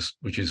is, which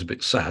is a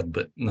bit sad,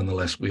 but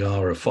nonetheless, we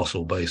are a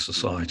fossil-based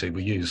society.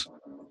 We use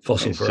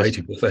fossil for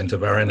 80%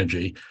 of our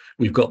energy.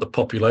 We've got the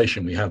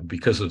population we have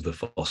because of the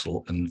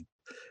fossil, and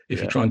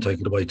if you try and take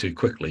it away too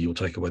quickly, you'll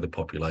take away the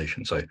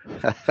population. So,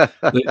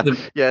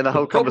 the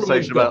whole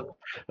conversation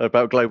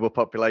about global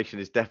population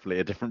is definitely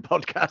a different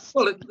podcast.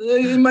 Well,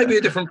 it may be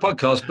a different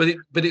podcast,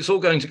 but it's all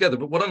going together.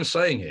 But what I'm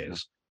saying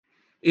is,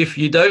 if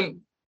you don't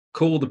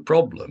call the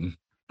problem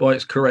by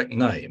its correct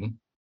name,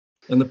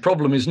 and the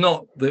problem is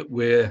not that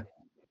we're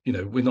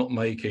not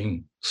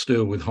making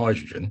steel with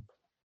hydrogen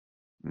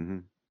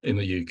in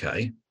the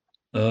UK,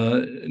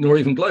 nor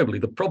even globally.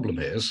 The problem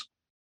is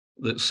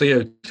that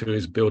CO2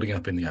 is building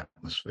up in the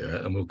atmosphere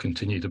and will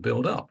continue to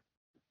build up,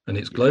 and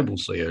it's global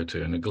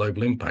CO2 and a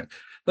global impact.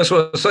 That's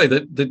why I say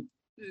that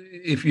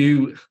if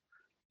you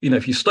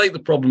state the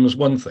problem as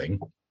one thing,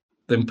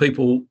 then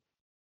people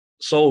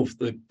solve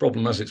the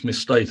problem as it's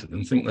misstated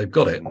and think they've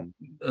got it. And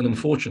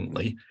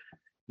unfortunately,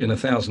 in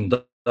 1,000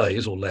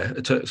 days or less,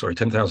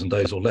 10,000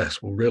 days or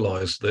less, we'll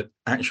realise that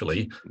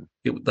actually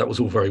that was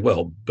all very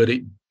well, but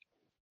it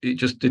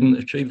just didn't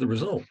achieve the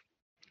result.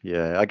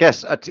 Yeah, I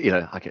guess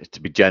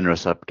to be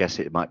generous, I guess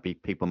it might be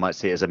people might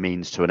see it as a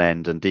means to an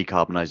end, and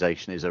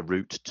decarbonisation is a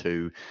route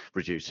to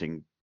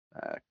reducing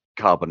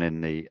carbon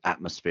in the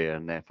atmosphere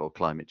and therefore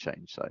climate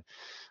change. So,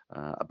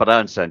 but I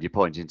understand your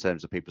point in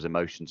terms of people's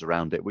emotions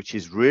around it, which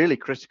is really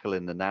critical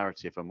in the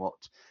narrative and what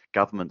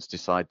governments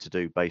decide to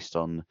do based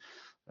on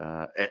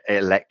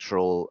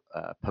electoral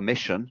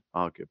permission.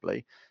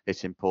 Arguably,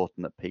 it's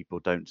important that people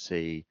don't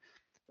see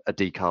a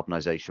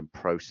decarbonisation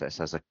process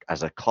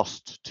as a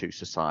cost to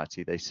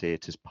society. They see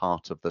it as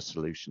part of the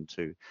solution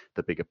to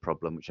the bigger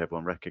problem, which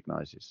everyone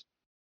recognises.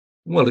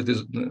 Well, it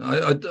is.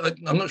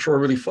 I'm not sure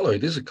I really follow.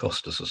 It is a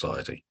cost to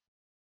society.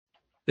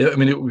 Yeah, I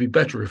mean, it would be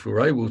better if we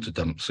were able to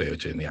dump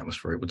CO2 in the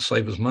atmosphere. It would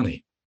save us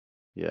money.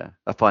 Yeah,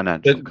 a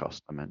financial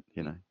cost, I meant,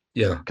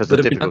 Yeah, because the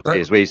but I mean, difficulty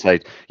is we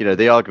say,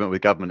 the argument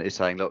with government is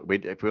saying, look,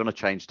 if we want to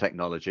change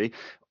technology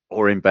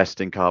or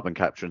invest in carbon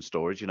capture and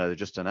storage, they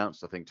just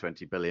announced, I think,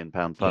 £20 billion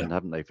fund,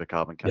 haven't they, for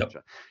carbon Yep.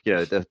 capture?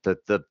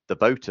 The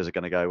voters are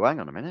going to go, hang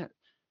on a minute,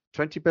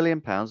 £20 billion,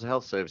 the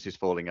health service is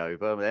falling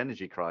over, the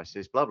energy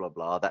crisis, blah blah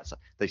blah.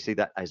 They see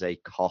that as a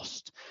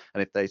cost.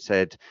 And if they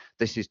said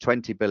this is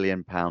 £20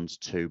 billion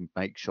to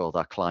make sure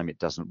that climate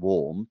doesn't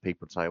warm, people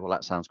would say, well,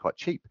 that sounds quite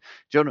cheap.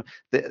 Do you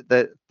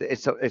know?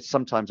 It's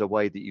sometimes a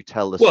way that you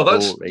tell the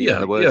story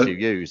and the words you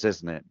use,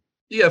 isn't it?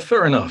 Yeah,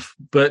 fair enough.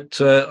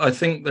 But I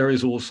think there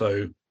is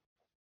also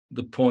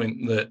the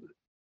point that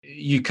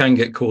you can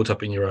get caught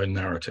up in your own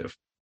narrative,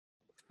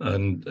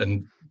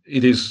 and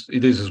it is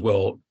as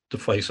well to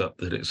face up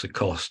that it's a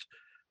cost.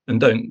 And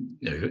don't,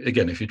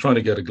 again, if you're trying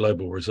to get a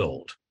global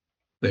result,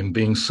 then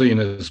being seen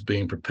as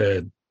being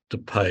prepared to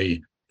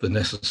pay the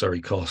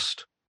necessary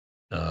cost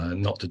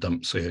not to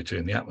dump CO2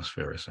 in the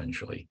atmosphere,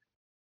 essentially,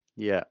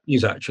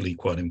 is actually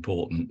quite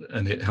important.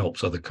 And it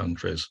helps other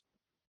countries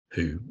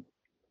who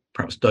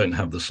perhaps don't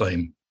have the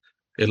same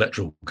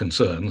electoral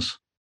concerns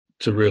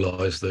to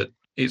realize that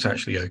it's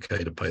actually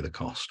okay to pay the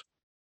cost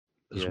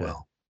as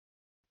well.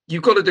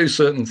 You've got to do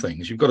certain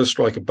things. You've got to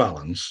strike a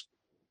balance,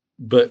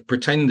 but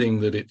pretending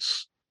that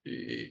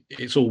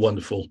it's all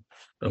wonderful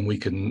and we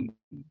can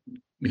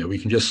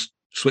just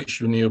switch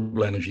to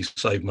renewable energy,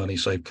 save money,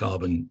 save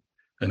carbon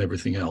and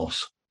everything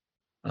else,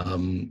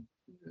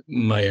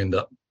 may end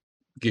up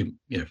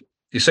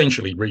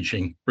essentially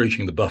reaching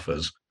the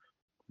buffers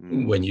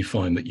when you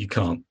find that you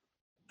can't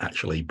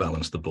actually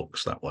balance the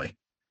books that way.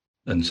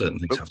 And certain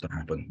things have to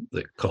happen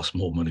that cost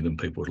more money than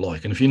people would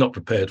like. And if you're not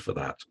prepared for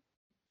that,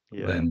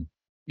 then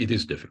it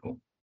is difficult.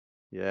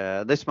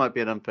 Yeah, this might be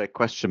an unfair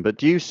question, but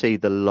do you see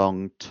the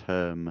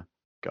long-term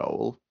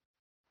goal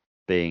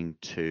being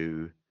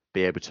to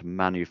be able to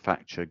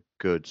manufacture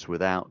goods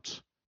without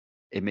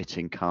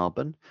emitting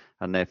carbon,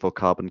 and therefore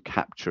carbon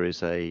capture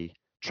is a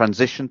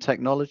transition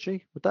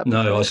technology? Would that be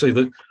fair?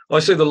 I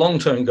see the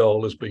long-term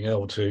goal as being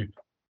able to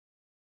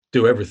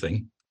do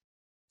everything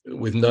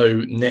with no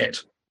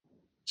net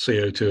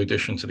CO2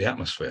 addition to the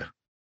atmosphere.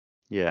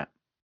 Yeah.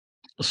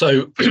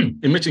 So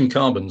emitting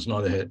carbon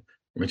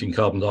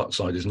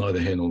dioxide is neither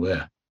here nor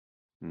there.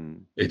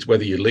 It's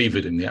whether you leave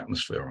it in the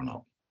atmosphere or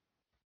not.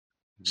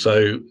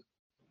 So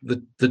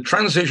the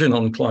transition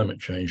on climate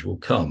change will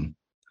come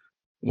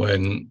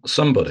when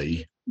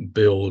somebody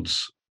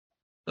builds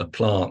a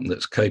plant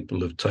that's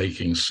capable of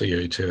taking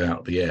CO2 out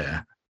of the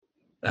air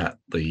at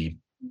the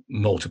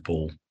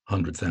multiple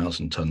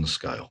 100,000 ton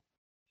scale.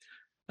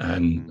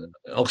 And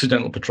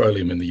Occidental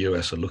Petroleum in the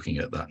US are looking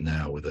at that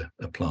now with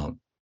a plant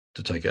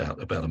to take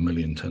out about 1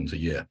 million tons a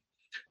year.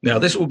 Now,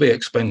 this will be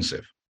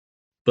expensive,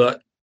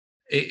 but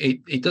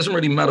it doesn't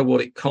really matter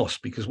what it costs,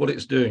 because what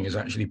it's doing is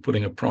actually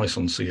putting a price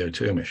on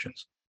CO2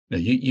 emissions. Now,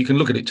 you can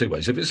look at it two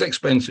ways. If it's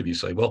expensive, you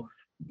say, well,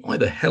 why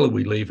the hell are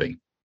we leaving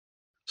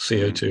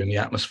CO2 in the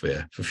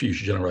atmosphere for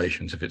future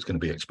generations if it's going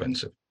to be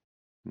expensive?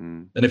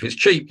 And if it's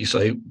cheap, you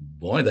say,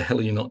 why the hell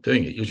are you not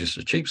doing it? You're just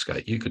a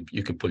cheapskate. You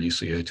could pull your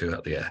CO2 out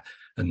of the air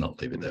and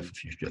not leave it there for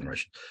future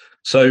generations.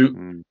 So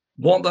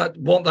what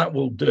that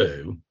will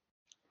do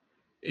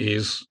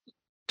is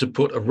to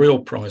put a real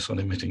price on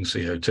emitting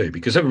CO2,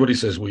 because everybody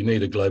says we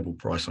need a global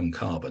price on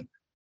carbon.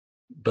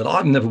 But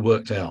I've never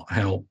worked out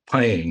how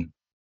paying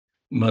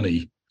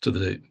money to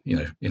the,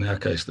 in our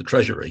case, the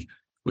Treasury,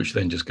 which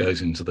then just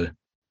goes into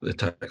the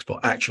tax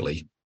pot,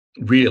 actually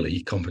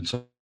really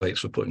compensates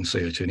for putting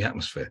CO2 in the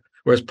atmosphere.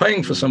 Whereas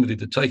paying for somebody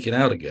to take it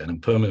out again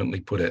and permanently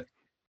put it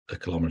a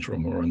kilometre or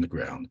more in the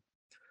ground,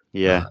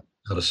 out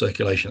of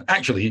circulation,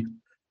 actually,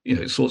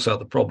 it sorts out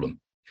the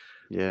problem.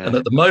 Yeah. And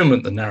at the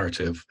moment, the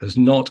narrative has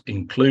not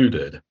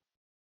included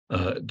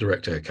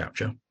direct air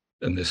capture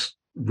and this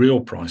real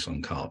price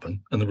on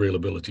carbon and the real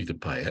ability to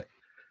pay it.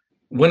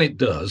 When it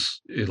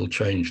does, it'll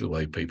change the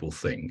way people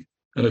think.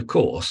 And of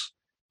course,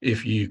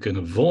 if you can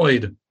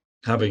avoid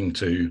having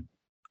to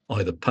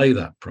either pay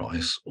that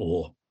price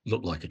or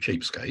look like a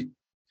cheapskate,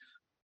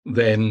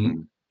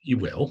 then you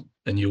will,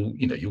 and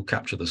you'll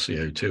capture the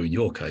CO2 in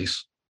your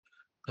case,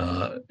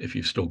 if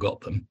you've still got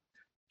them,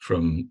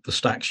 from the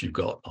stacks you've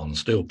got on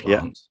steel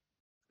plants.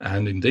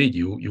 And indeed,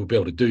 you'll be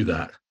able to do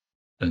that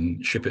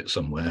and ship it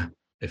somewhere,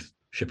 if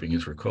shipping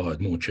is required,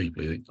 more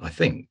cheaply, I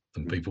think,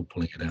 than people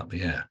pulling it out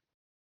the air.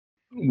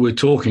 We're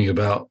talking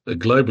about a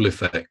global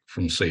effect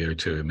from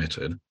CO2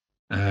 emitted,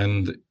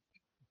 and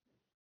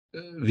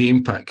the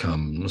impact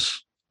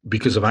comes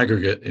because of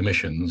aggregate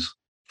emissions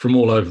from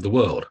all over the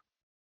world.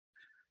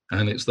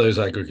 And it's those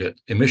aggregate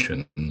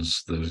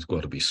emissions that have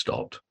got to be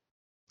stopped.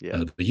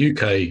 The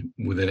UK,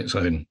 within its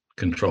own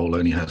control,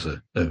 only has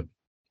a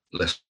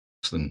less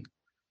than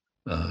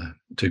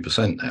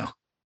 2% now.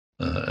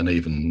 And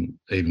even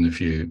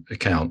if you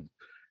account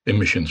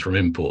emissions from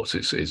imports,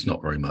 it's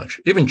not very much.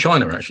 Even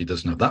China actually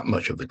doesn't have that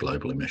much of the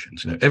global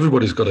emissions.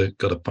 Everybody's got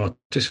to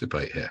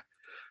participate here.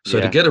 So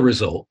to Yeah. get a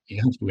result,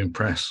 you have to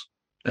impress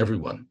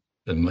everyone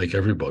and make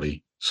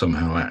everybody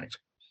somehow act.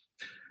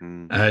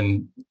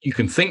 And you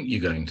can think you're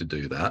going to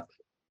do that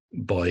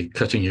by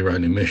cutting your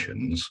own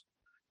emissions.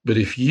 But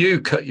if you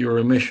cut your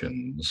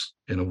emissions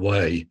in a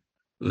way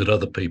that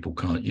other people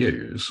can't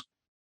use,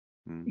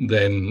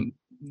 then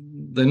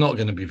they're not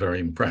going to be very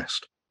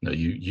impressed.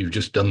 You've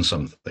just done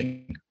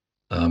something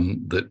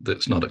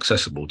that's not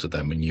accessible to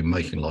them, and you're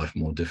making life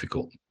more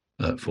difficult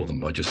for them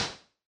by just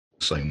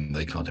saying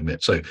they can't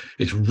emit. So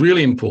it's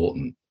really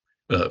important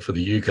for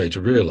the UK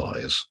to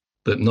realise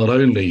that not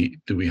only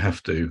do we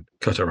have to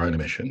cut our own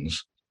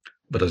emissions,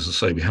 but as I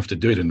say, we have to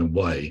do it in a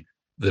way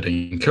that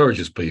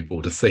encourages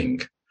people to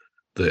think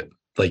that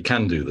they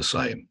can do the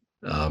same.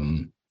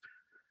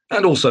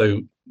 And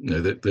also,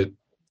 that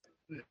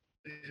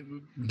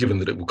given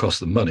that it will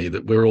cost them money,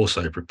 that we're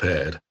also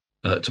prepared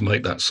to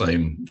make that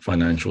same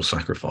financial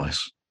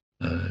sacrifice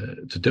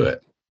to do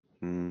it.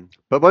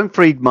 But won't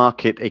free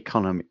market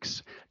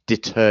economics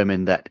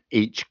determine that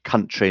each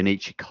country and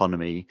each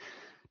economy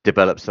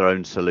develops their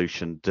own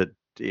solution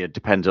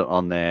dependent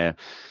on their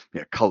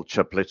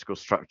culture, political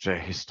structure,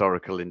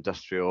 historical,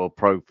 industrial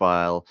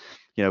profile?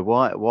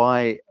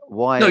 Why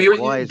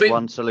is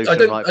one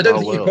solution right for the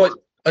whole world?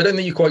 I don't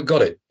think you quite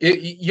got it.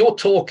 You're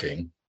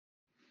talking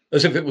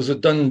as if it was a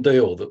done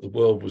deal that the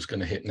world was going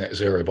to hit net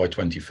zero by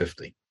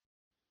 2050.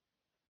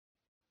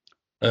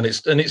 And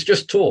it's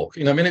just talk.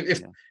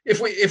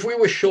 If we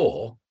were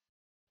sure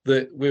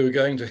that we were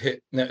going to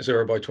hit net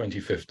zero by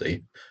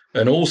 2050,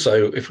 and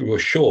also if we were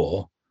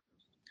sure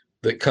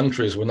that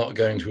countries were not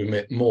going to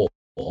emit more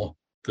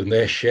than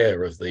their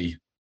share of the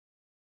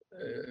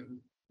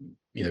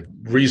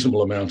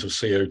reasonable amount of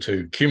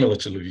CO2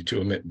 cumulatively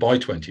to emit by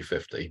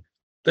 2050,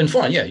 then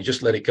fine, you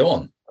just let it go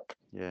on.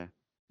 Yeah.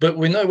 But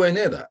we're nowhere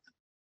near that.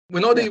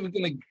 We're not even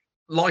going to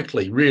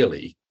likely,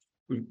 really.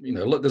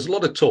 There's a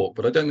lot of talk,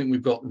 but I don't think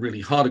we've got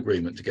really hard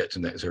agreement to get to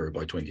net zero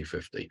by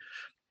 2050.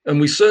 And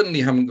we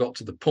certainly haven't got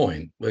to the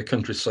point where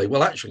countries say,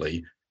 well,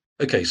 actually,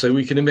 okay, so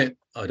we can emit,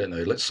 I don't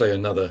know, let's say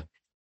another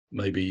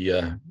maybe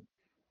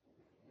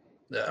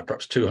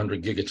perhaps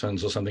 200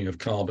 gigatons or something of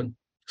carbon,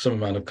 some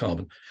amount of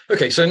carbon.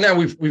 Okay, so now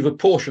we've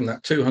apportioned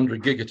that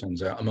 200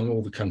 gigatons out among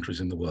all the countries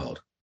in the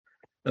world.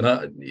 And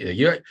I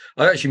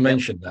actually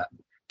mentioned that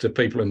to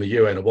people in the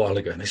UN a while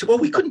ago, and they said, well,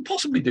 we couldn't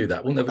possibly do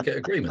that. We'll never get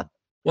agreement.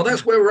 Well,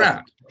 that's where we're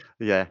at.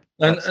 Yeah.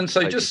 And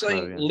so just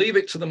saying, leave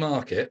it to the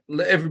market,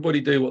 let everybody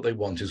do what they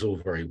want is all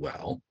very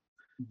well.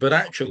 But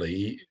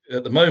actually,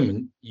 at the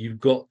moment, you've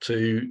got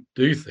to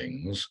do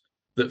things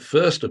that,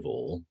 first of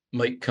all,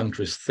 make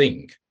countries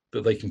think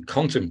that they can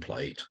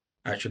contemplate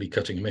actually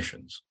cutting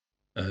emissions.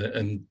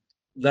 And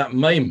that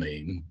may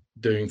mean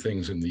doing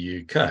things in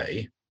the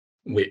UK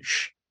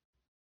which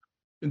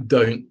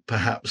don't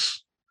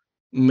perhaps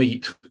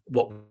meet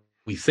what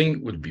we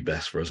think would be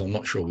best for us. I'm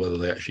not sure whether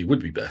they actually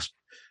would be best,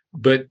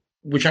 but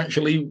which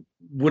actually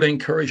would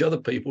encourage other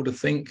people to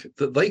think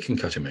that they can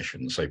cut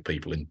emissions, say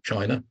people in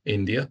China,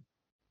 India,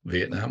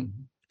 Vietnam,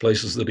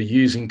 places that are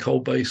using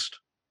coal-based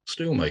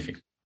steelmaking.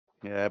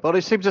 Yeah, but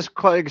it seems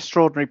quite an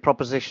extraordinary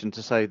proposition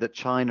to say that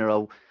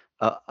China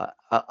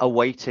are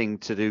waiting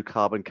to do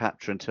carbon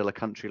capture until a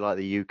country like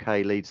the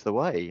UK leads the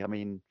way. I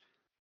mean,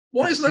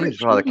 why is that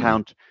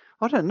extraordinary?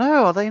 I don't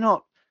know. Are they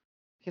not?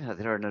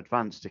 They're an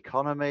advanced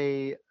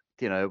economy.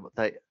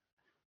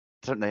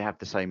 Don't they have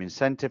the same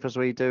incentive as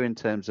we do in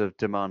terms of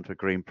demand for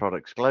green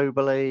products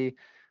globally?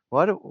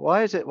 Why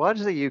does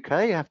the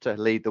UK have to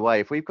lead the way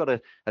if we've got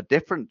a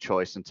different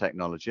choice in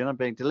technology? And I'm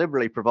being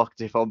deliberately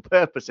provocative on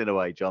purpose in a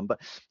way, John. But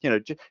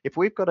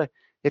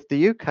if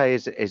the UK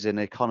is an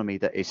economy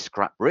that is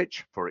scrap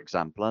rich, for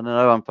example, and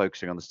I know I'm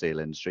focusing on the steel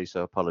industry,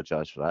 so I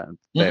apologise for that and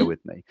bear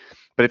with me.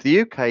 But if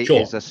the UK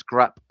is a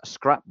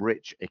scrap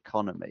rich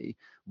economy,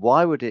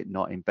 why would it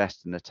not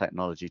invest in the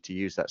technology to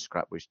use that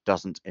scrap which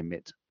doesn't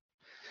emit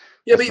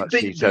as much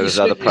CO2 as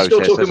other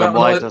processes? And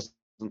why doesn't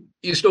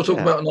you're still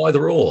talking about an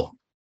either or?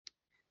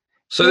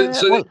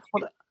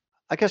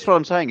 I guess what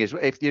I'm saying is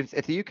if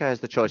the UK has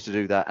the choice to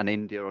do that and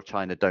India or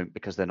China don't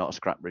because they're not a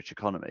scrap rich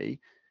economy,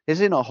 is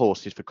it not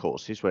horses for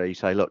courses where you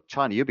say, look,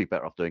 China, you'd be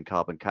better off doing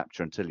carbon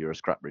capture until you're a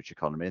scrap rich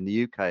economy, and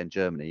the UK and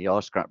Germany are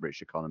a scrap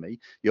rich economy,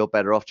 you're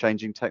better off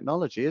changing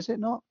technology? Is it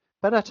not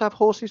better to have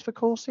horses for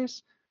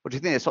courses? Or do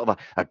you think it's sort of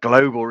a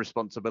global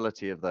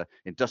responsibility of the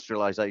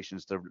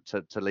industrializations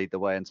to lead the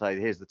way and say,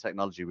 here's the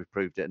technology, we've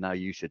proved it, now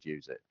you should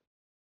use it?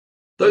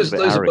 Those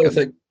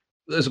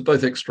are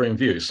both extreme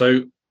views.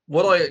 So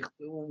what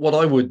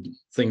I would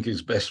think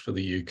is best for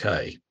the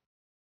UK,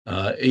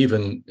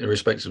 even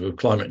irrespective of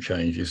climate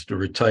change, is to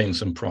retain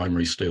some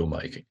primary steel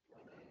making,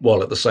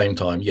 while at the same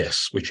time, yes,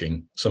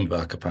 switching some of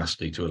our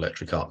capacity to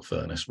electric arc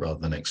furnace rather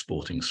than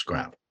exporting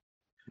scrap.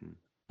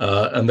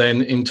 And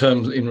then in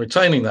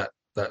retaining that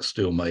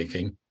steel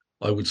making,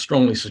 I would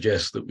strongly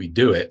suggest that we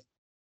do it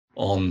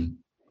on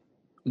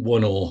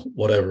one or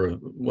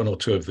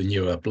two of the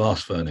newer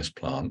blast furnace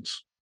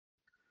plants,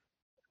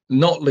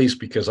 not least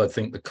because I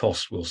think the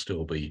cost will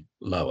still be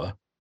lower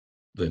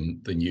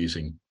than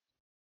using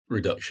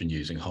reduction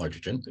using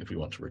hydrogen if we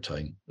want to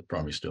retain the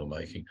primary steel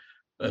making,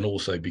 and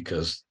also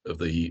because of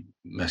the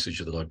message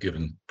that I've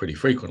given pretty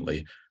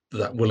frequently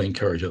that will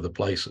encourage other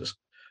places.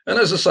 And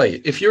as I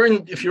say, if you're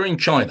in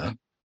China,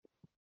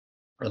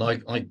 and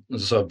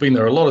I've been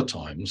there a lot of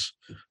times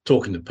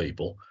talking to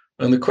people,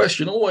 and the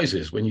question always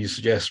is when you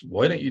suggest,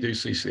 why don't you do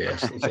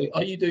CCS? They say,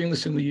 are you doing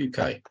this in the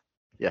UK?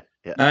 Yeah.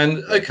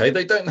 And okay,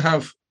 they don't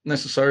have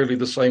necessarily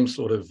the same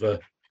sort of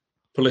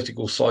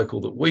political cycle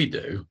that we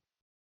do,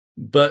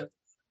 but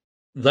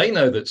they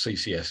know that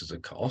CCS is a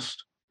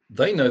cost.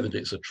 They know that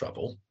it's a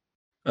trouble,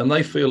 and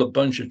they feel a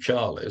bunch of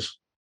Charlies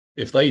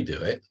if they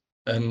do it.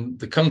 And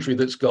the country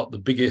that's got the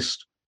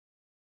biggest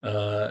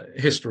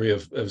history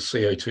of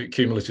CO2,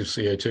 cumulative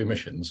CO2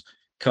 emissions,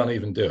 can't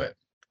even do it.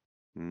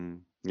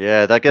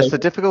 Yeah, I guess the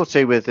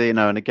difficulty with,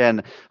 and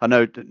again, I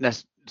know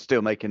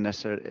steel making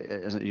necessarily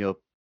isn't your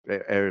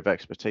area of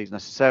expertise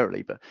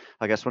necessarily, but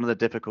I guess one of the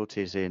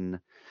difficulties in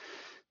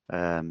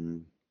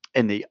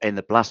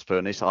the blast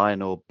furnace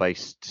iron ore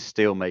based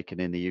steel making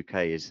in the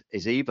UK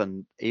is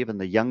even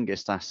the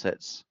youngest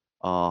assets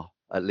are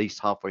at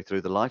least halfway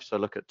through the life. So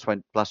look at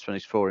blast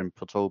furnace 4 in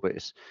Port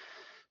Talbot.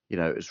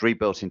 It was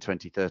rebuilt in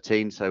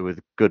 2013, so with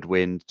good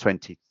wind,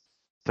 20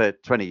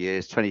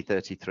 years,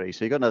 2033.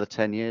 So you've got another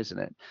 10 years in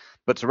it.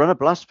 But to run a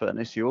blast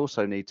furnace, you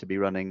also need to be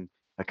running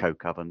a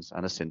coke ovens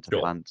and a sinter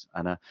plant,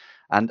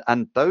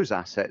 and those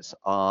assets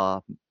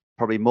are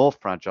probably more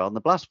fragile than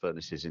the blast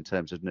furnaces in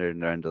terms of nearing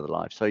their end of the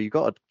life. So you've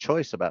got a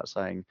choice about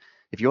saying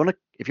if you want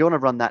to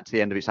run that to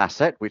the end of its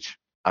asset, which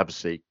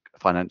obviously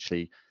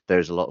financially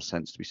there's a lot of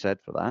sense to be said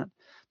for that,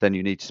 then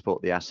you need to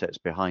support the assets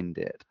behind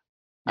it.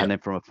 And then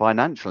from a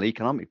financial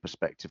economic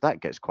perspective,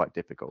 that gets quite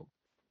difficult.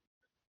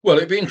 Well,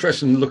 it'd be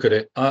interesting to look at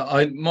it.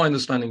 My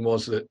understanding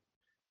was that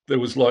there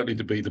was likely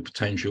to be the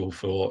potential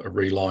for a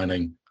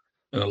relining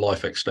and a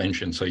life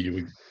extension. So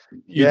you'd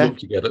look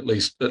to get at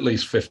least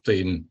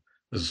 15,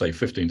 as I say,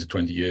 15 to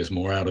 20 years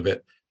more out of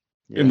it.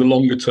 In the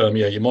longer term,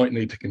 you might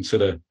need to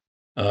consider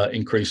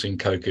increasing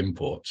coke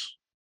imports.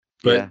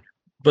 But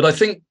I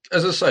think,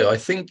 as I say,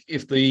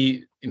 if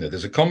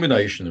there's a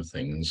combination of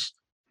things,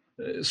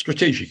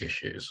 strategic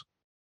issues.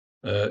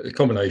 The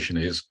combination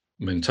is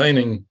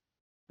maintaining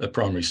a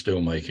primary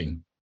steel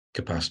making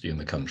capacity in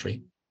the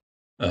country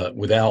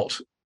without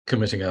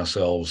committing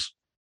ourselves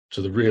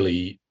to the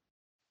really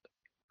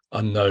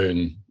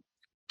unknown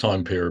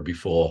time period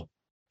before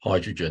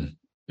hydrogen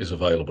is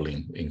available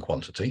in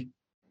quantity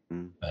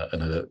and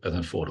at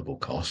an affordable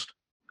cost.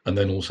 And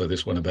then also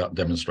this one about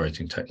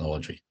demonstrating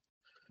technology.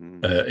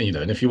 And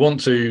if you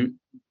want to,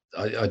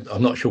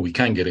 I'm not sure we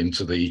can get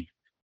into the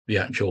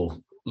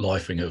actual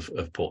lifing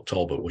of Port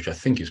Talbot, which I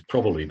think is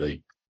probably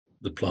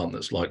the plant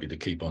that's likely to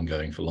keep on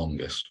going for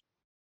longest.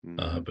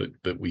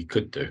 But we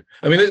could do.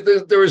 I mean,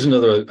 there is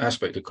another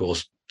aspect, of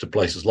course, to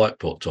places like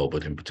Port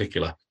Talbot in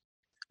particular,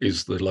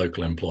 is the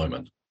local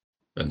employment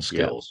and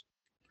skills,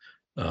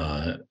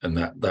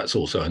 and that's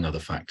also another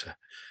factor.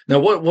 Now,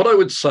 what I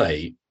would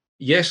say,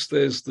 yes,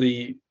 there's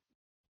the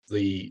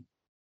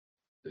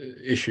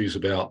issues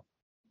about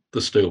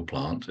the steel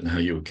plant and how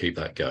you would keep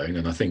that going,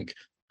 and I think,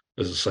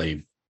 as I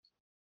say,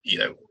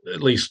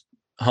 at least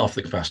half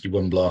the capacity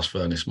one blast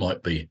furnace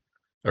might be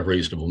a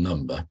reasonable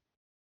number.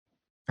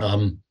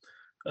 And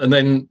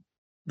then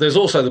there's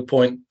also the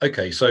point,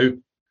 okay, so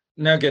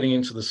now getting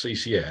into the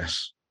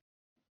CCS,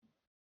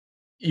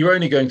 you're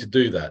only going to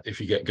do that if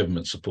you get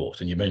government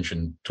support. And you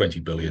mentioned 20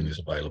 billion is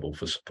available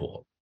for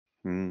support.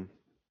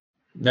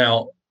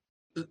 Now,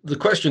 the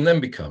question then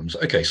becomes,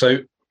 okay, so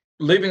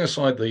leaving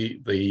aside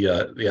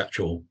the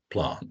actual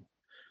plant,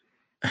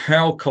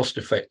 how cost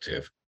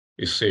effective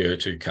is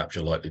CO2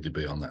 capture likely to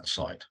be on that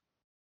site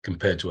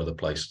compared to other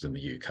places in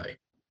the UK?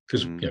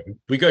 Because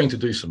we're going to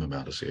do some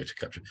amount of CO2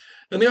 capture.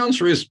 And the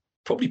answer is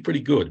probably pretty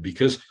good,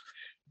 because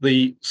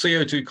the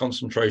CO2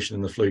 concentration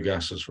in the flue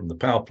gases from the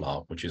power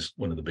plant, which is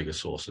one of the biggest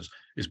sources,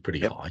 is pretty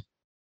high.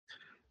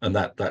 And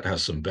that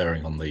has some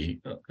bearing on the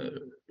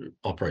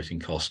operating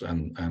cost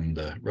and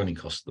running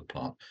cost of the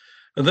plant.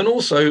 And then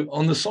also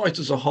on the site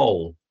as a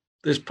whole,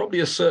 there's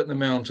probably a certain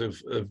amount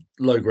of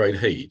low-grade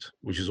heat,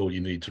 which is all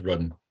you need to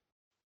run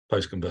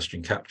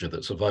post-combustion capture,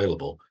 that's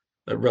available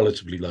at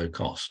relatively low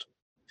cost.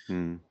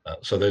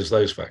 So there's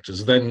those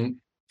factors. Then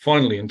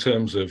finally, in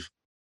terms of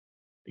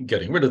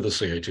getting rid of the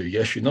CO2,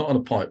 yes, you're not on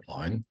a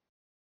pipeline,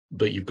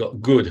 but you've got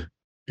good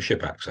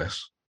ship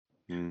access.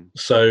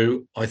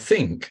 So I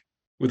think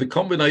with a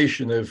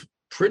combination of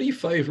pretty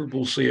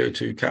favorable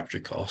CO2 capture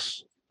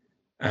costs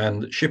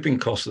and shipping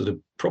costs that are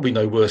probably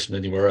no worse than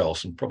anywhere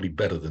else and probably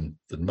better than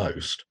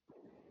most,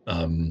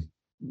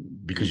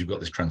 because you've got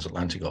this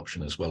transatlantic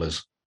option as well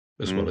as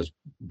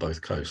both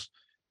coasts.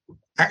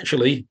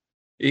 Actually,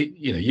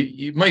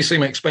 it may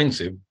seem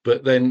expensive,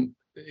 but then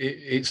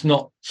it's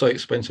not so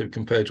expensive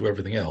compared to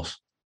everything else.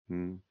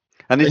 And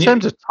in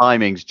terms of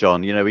timings,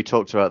 John, we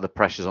talked about the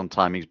pressures on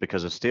timings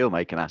because of steel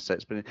making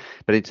assets,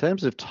 but in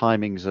terms of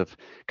timings of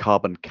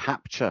carbon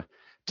capture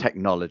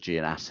technology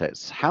and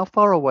assets, how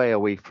far away are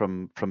we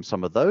from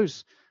some of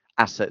those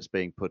assets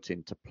being put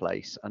into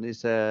place? And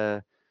is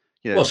there,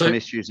 Well, some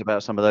issues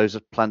about some of those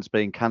plants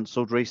being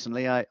cancelled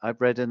recently. I've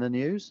read in the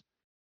news.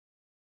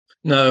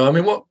 No, I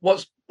mean,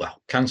 what's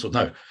cancelled?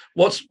 No,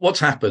 what's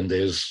happened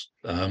is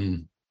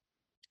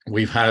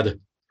we've had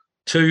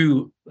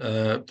two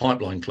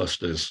pipeline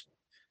clusters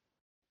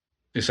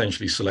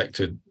essentially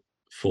selected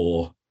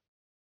for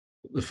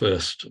the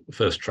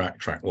first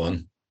track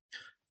one.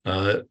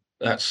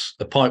 That's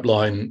a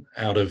pipeline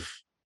out of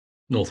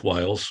North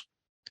Wales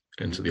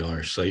into the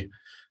Irish Sea,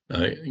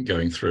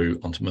 going through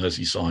onto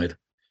Merseyside,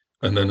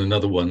 and then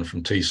another one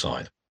from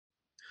Teesside.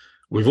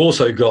 We've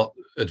also got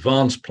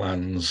advanced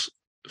plans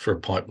for a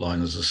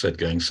pipeline, as I said,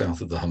 going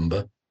south of the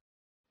Humber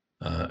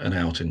and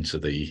out into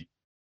the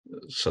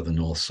southern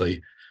North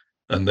Sea,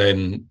 and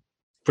then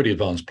pretty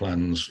advanced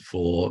plans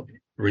for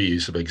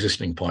reuse of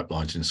existing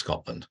pipelines in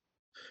Scotland.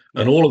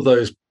 And all of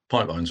those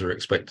pipelines are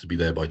expected to be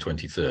there by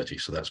 2030,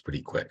 so that's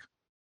pretty quick.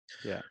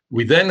 Yeah.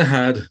 We then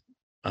had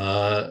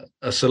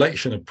a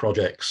selection of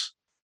projects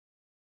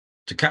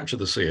to capture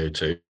the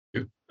CO2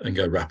 and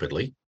go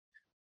rapidly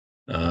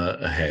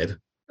ahead,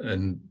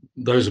 and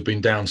those have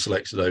been down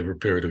selected over a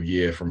period of a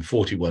year from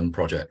 41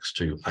 projects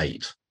to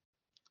 8.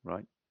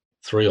 Right.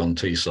 3 on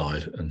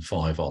Teesside and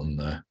 5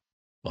 on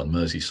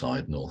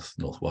Merseyside,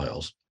 North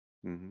Wales.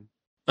 Mm-hmm.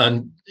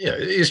 And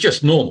it's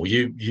just normal.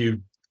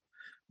 You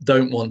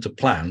don't want to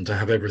plan to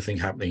have everything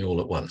happening all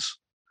at once.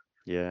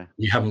 Yeah.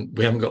 We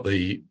haven't got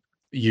the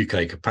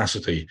UK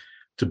capacity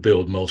to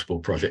build multiple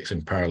projects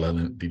in parallel, and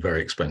it'd be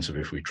very expensive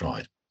if we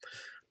tried.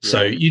 Yeah.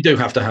 So you do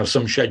have to have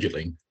some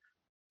scheduling.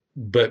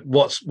 But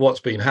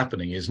what's been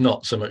happening is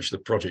not so much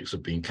that projects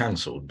have been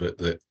cancelled, but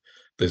that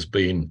there's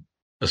been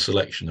a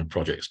selection of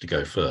projects to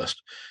go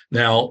first.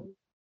 Now,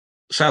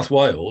 South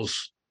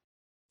Wales,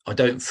 I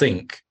don't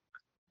think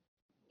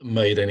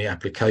made any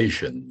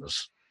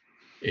applications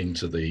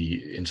into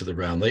the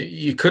round.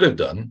 You could have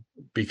done,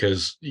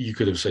 because you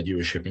could have said you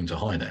were shipping to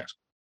HyNet,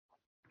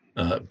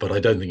 but I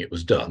don't think it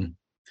was done.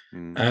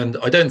 And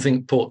I don't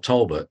think Port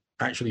Talbot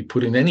actually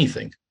put in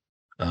anything,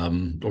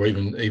 or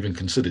even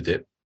considered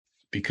it,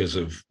 because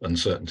of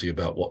uncertainty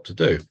about what to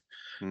do.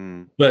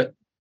 But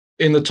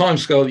in the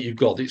timescale that you've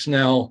got, there's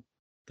now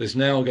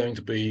going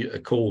to be a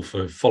call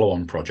for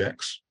follow-on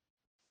projects,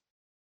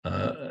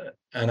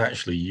 and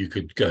actually you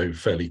could go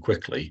fairly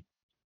quickly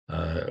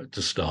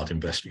to start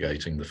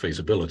investigating the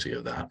feasibility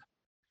of that.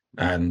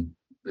 And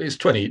it's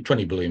 20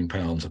 billion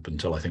pounds up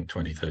until I think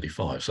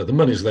 2035. So the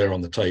money's there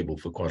on the table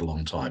for quite a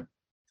long time.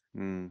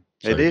 So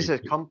it's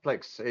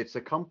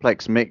a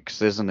complex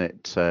mix, isn't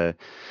it,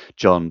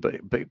 John?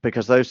 But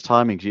because those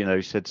timings,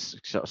 you said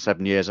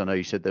 7 years. I know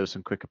you said there were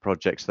some quicker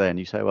projects there, and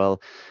you say,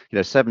 well,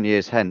 7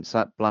 years hence,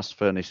 that blast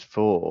furnace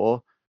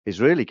 4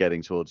 is really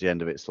getting towards the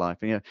end of its life.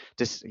 And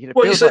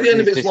well, you said the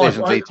end of its life.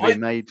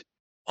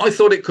 I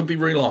thought it could be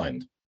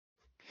relined.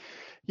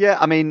 Yeah,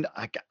 I mean,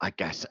 I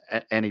guess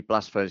any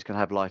blast furnace can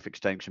have life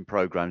extension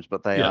programs,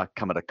 but they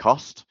come at a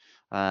cost.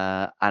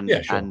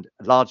 And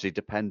largely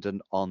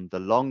dependent on the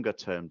longer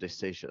term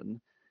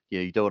decision.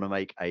 You don't want to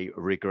make a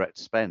regret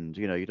spend.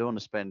 You don't want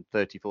to spend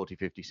 30, 40,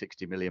 50,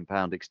 60 million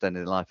pound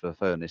extending the life of a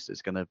furnace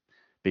that's going to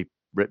be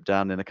ripped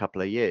down in a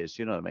couple of years.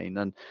 You know what I mean?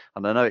 And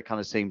I know it kind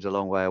of seems a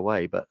long way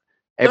away, but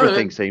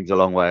everything seems a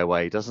long way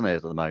away, doesn't it,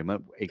 at the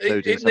moment,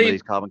 including some of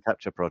these carbon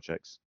capture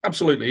projects?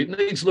 Absolutely, it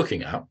needs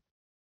looking at.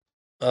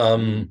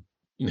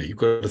 You've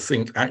got to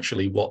think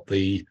actually what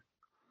the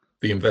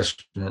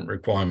investment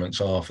requirements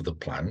are for the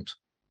plant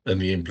and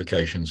the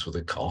implications for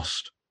the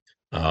cost,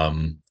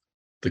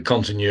 the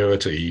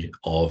continuity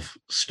of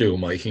steel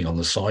making on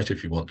the site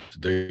if you want to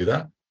do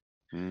that,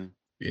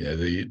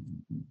 the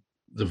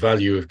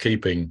value of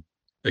keeping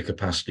the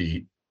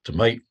capacity to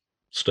make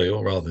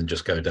steel rather than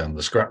just go down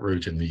the scrap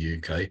route in the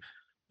UK,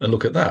 and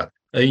look at that.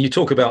 And you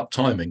talk about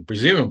timing.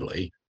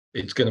 Presumably,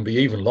 it's going to be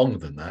even longer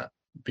than that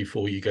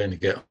before you're going to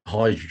get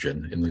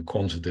hydrogen in the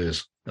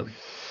quantities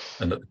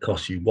and at the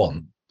cost you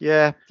want.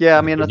 Yeah.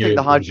 I mean, I think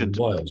the hydrogen,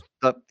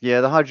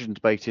 the hydrogen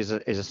debate is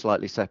a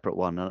slightly separate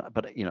one.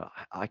 But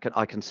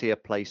I can see a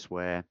place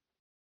where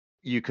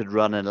you could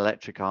run an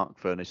electric arc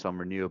furnace on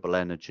renewable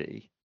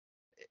energy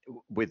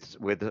with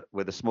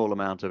a small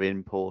amount of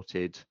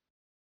imported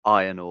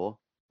iron ore,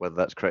 whether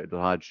that's created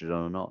with hydrogen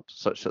or not,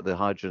 such that the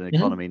hydrogen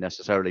economy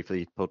necessarily for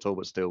the Port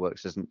Talbot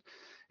Steelworks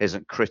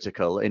isn't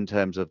critical in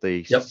terms of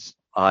the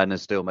iron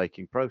and steel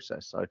making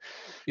process. So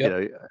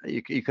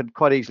you could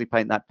quite easily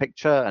paint that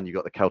picture, and you've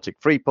got the Celtic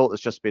Freeport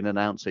that's just been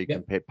announced, so you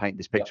can paint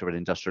this picture of an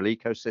industrial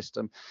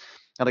ecosystem.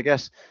 And I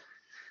guess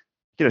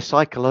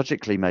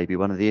psychologically, maybe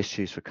one of the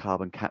issues for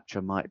carbon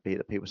capture might be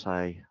that people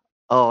say,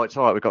 oh, it's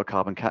all right, we've got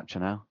carbon capture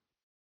now,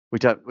 we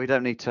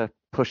don't need to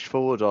push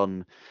forward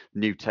on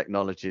new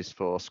technologies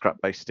for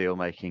scrap-based steel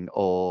making,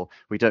 or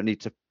we don't need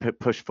to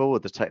push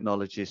forward the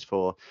technologies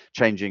for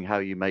changing how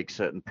you make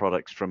certain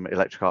products from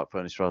electric arc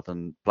furnace rather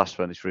than blast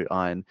furnace route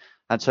iron.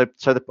 And so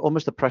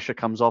almost the pressure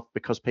comes off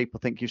because people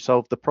think you've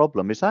solved the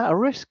problem. Is that a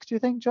risk, do you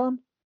think, John?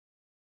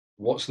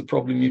 What's the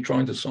problem you're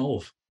trying to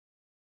solve?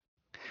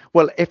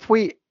 Well,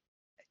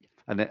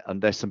 and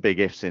there's some big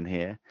ifs in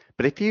here,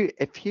 but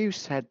if you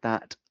said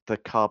that the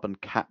carbon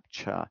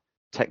capture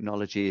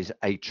technology is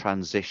a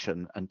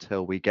transition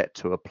until we get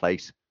to a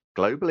place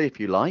globally, if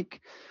you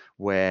like,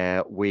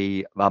 where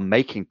we are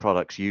making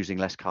products using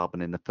less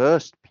carbon in the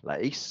first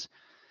place,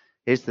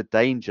 is the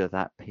danger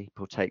that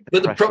people take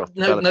the pressure of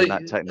developing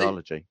that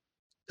technology.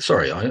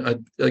 Sorry, I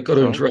got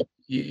to interrupt.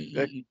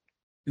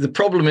 The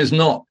problem is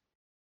not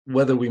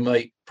whether we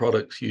make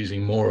products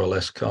using more or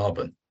less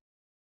carbon.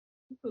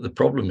 The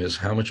problem is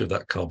how much of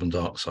that carbon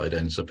dioxide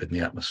ends up in the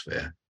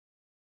atmosphere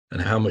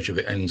and how much of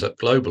it ends up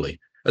globally.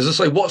 As I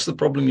say, what's the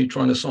problem you're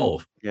trying to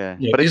solve? Yeah,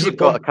 but if you've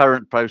got a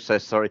current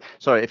process, sorry,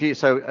 if you,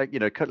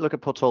 look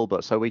at Port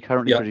Talbot. So we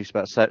currently produce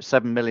about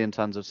 7 million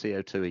tons of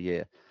CO2 a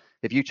year.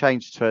 If you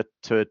change to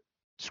a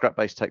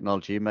scrap-based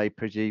technology, you may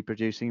be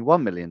producing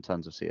 1 million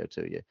tons of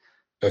CO2 a year.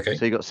 Okay.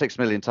 So you've got 6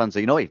 million tons that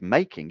you're not even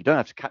making. You don't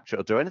have to capture it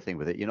or do anything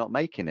with it. You're not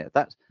making it.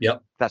 That's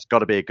got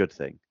to be a good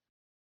thing.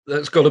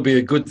 That's got to be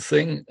a good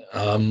thing.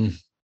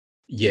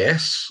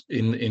 Yes,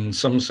 in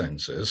some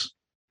senses,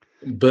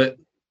 but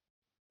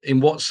in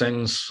what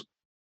sense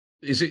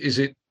is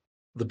it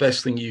the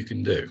best thing you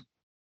can do?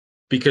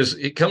 Because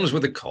it comes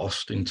with a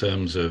cost in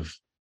terms of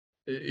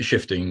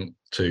shifting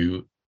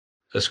to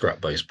a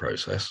scrap-based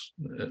process,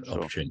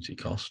 opportunity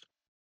cost.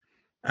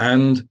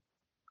 And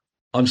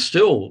I'm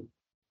still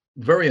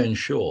very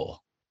unsure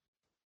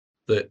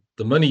that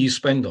the money you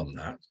spend on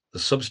that, the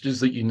subsidies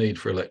that you need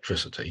for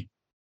electricity,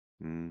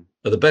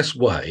 are the best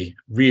way,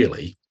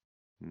 really,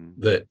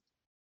 that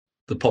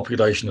the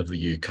population of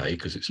the UK,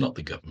 because it's not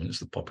the government, it's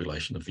the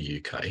population of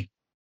the UK,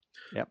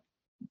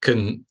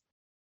 can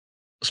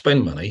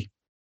spend money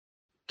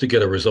to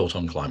get a result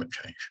on climate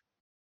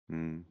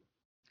change.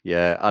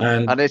 Yeah,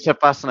 and it's a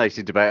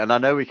fascinating debate, and I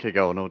know we could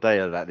go on all day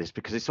about this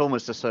because it's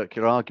almost a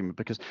circular argument.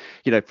 Because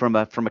from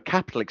a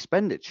capital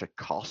expenditure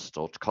cost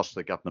or cost of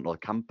the government or the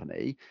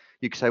company,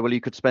 you could say, well,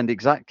 you could spend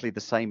exactly the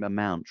same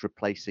amount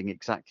replacing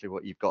exactly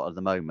what you've got at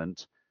the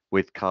moment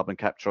with carbon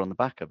capture on the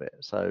back of it.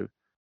 So,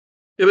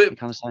 kind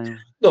of saying,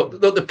 look,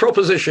 the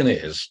proposition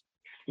is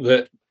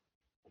that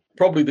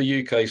probably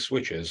the UK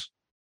switches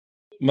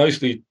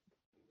mostly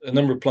a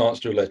number of plants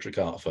to electric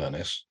arc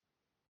furnace.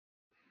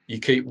 You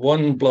keep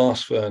one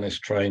blast furnace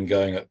train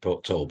going at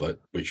Port Talbot,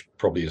 which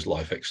probably is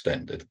life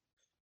extended,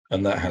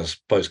 and that has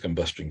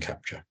post-combustion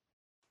capture.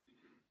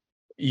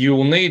 You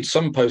will need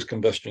some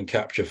post-combustion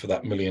capture for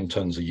that 1 million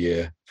tons a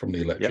year from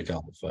the electric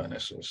arc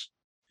furnaces.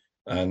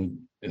 And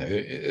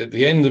at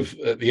the end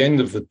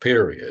of the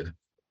period,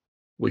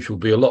 which will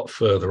be a lot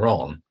further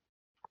on,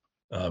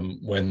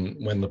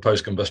 when the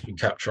post-combustion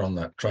capture on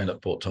that train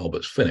at Port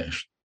Talbot's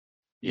finished,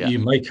 you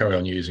may carry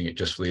on using it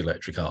just for the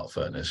electric arc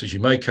furnaces. You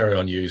may carry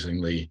on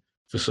using the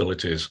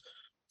facilities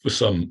for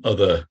some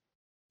other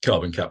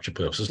carbon capture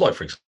purposes, like,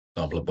 for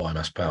example, a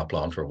biomass power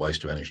plant or a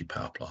waste-to-energy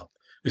power plant.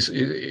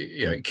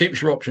 It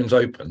keeps your options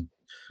open.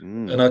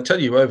 And I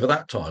tell you, over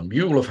that time,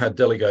 you will have had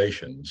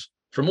delegations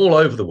from all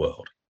over the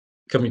world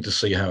coming to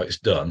see how it's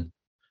done,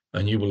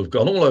 and you will have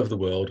gone all over the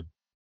world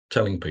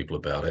telling people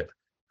about it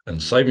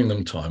and saving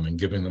them time and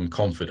giving them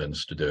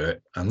confidence to do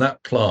it. And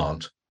that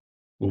plant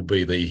will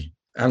be the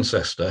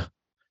ancestor,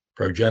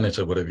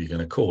 progenitor, whatever you're going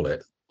to call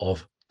it,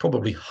 of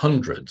probably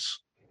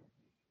hundreds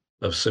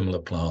of similar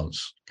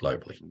plants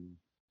globally.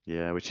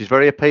 Yeah, which is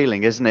very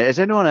appealing, isn't it? Is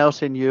anyone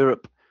else in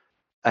Europe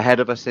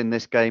ahead of us in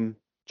this game,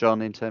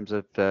 John, in terms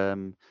of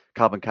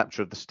carbon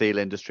capture of the steel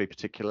industry,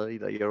 particularly,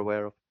 that you're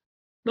aware of?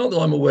 Not that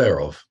I'm aware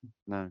of.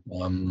 No.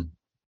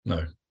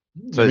 No.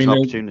 So there's an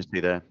opportunity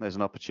there. There's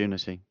an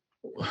opportunity.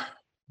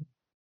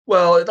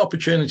 Well, an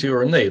opportunity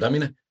or a need. I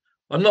mean,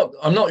 I'm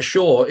not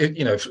sure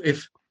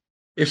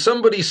if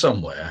somebody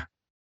somewhere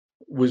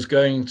was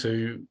going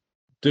to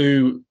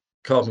do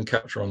carbon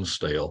capture on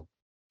steel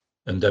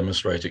and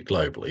demonstrate it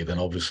globally, then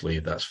obviously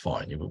that's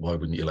fine. Why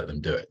wouldn't you let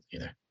them do it?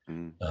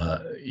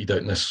 You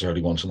don't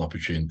necessarily want an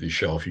opportunity to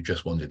show off. You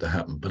just want it to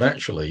happen. But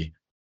actually,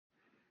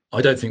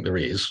 I don't think there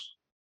is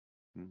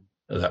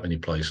that many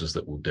places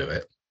that will do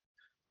it.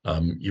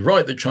 You're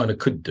right that China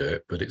could do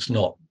it, but it's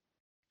not.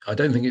 I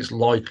don't think it's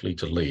likely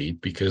to lead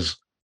because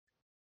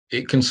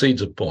it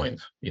concedes a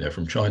point.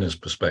 From China's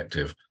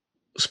perspective,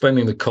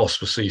 spending the cost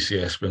for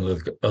CCS when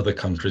other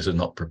countries are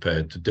not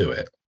prepared to do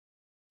it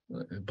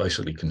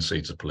basically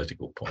concedes a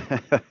political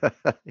point.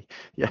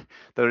 Yeah,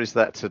 there is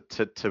that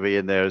to be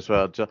in there as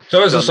well. John,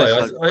 so as I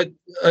say,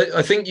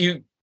 I think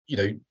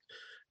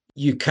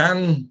you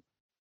can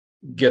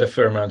get a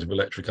fair amount of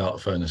electric arc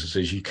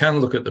furnaces. You can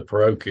look at the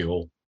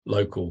parochial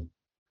local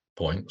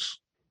points,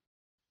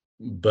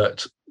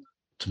 but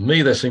to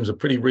me there seems a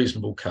pretty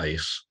reasonable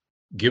case,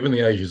 given the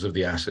ages of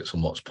the assets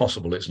and what's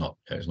possible. It's not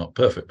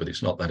perfect, but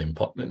it's not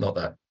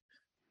that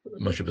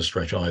much of a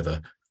stretch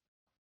either,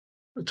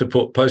 to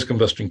put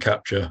post-combustion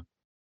capture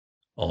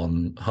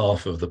on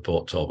half of the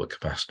Port Talbot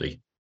capacity,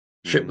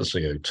 ship the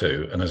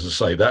CO2, and as I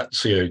say, that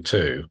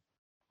CO2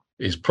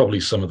 is probably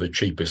some of the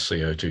cheapest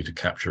CO2 to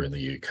capture in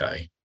the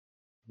UK.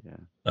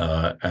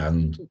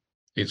 And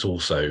it's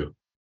also,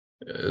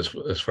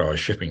 as far as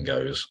shipping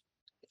goes,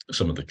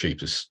 some of the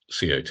cheapest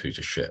CO2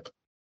 to ship.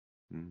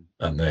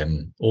 And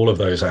then all of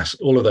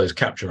those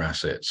capture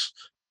assets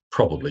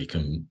probably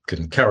can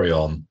carry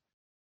on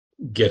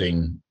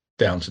getting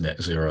down to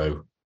net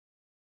zero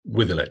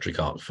with electric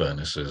arc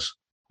furnaces,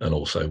 and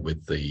also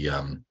with the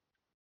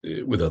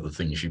with other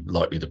things you're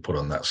likely to put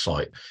on that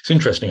site. It's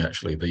interesting,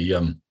 actually.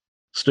 The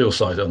steel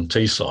site on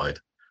Teesside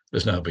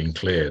has now been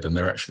cleared, and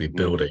they're actually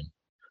building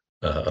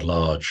a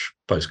large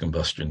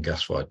post-combustion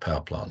gas-fired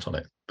power plant on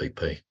it,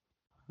 BP.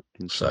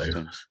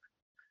 Interesting.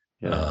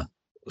 So,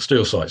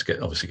 steel sites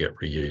obviously get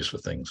reused for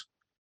things,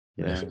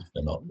 if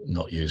they're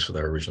not used for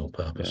their original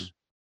purpose.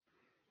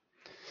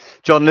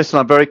 John, listen,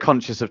 I'm very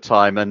conscious of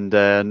time, and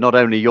not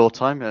only your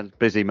time, a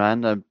busy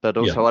man, but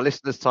also our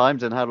listeners'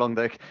 times and how long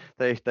they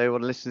want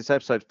to listen to this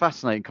episode.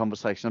 Fascinating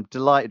conversation. I'm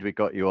delighted we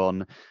got you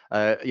on,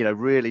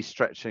 really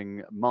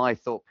stretching my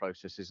thought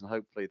processes and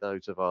hopefully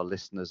those of our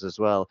listeners as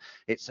well.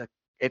 It's an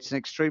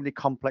extremely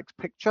complex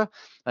picture,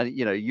 and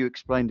you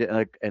explained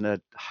it in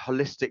a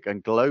holistic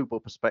and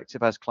global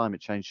perspective, as climate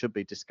change should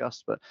be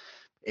discussed. But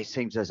it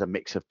seems there's a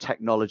mix of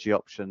technology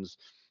options,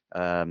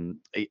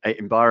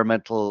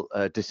 environmental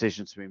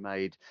decisions to be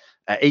made,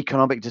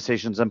 economic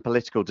decisions, and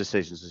political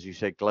decisions, as you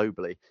said,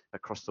 globally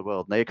across the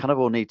world. And they kind of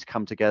all need to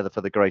come together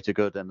for the greater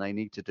good, and they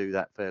need to do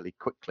that fairly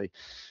quickly.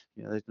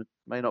 There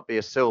may not be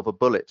a silver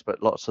bullet,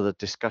 but lots of the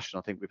discussion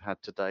I think we've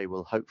had today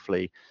will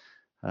hopefully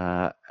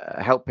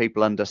help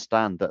people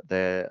understand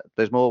that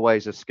there's more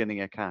ways of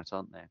skinning a cat,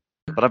 aren't there?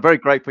 But I'm very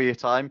grateful for your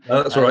time.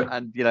 That's all right.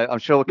 And I'm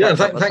sure we'll catch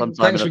up sometime.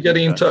 Thanks for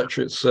getting in touch.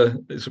 It's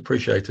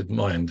appreciated on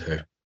my end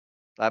here.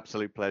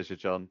 Absolute pleasure,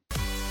 John.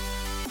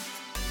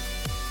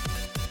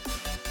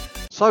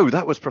 So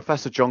that was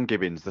Professor John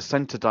Gibbins, the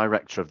Centre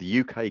Director of the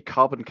UK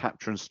Carbon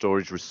Capture and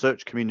Storage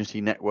Research Community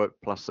Network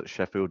Plus at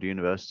Sheffield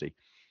University,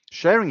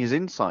 sharing his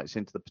insights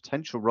into the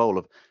potential role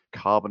of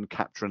carbon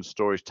capture and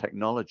storage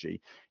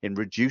technology in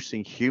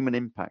reducing human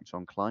impact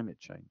on climate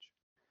change.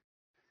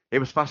 It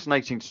was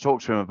fascinating to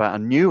talk to him about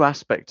a new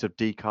aspect of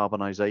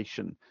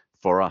decarbonisation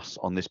for us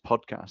on this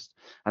podcast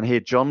and hear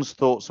John's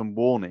thoughts and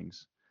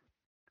warnings.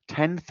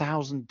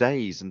 10,000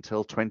 days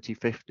until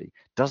 2050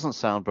 doesn't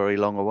sound very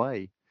long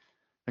away.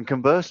 And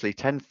conversely,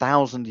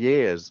 10,000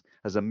 years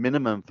as a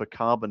minimum for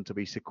carbon to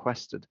be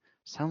sequestered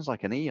sounds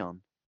like an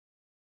eon.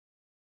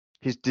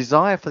 His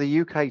desire for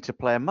the UK to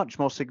play a much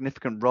more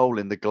significant role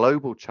in the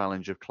global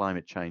challenge of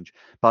climate change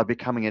by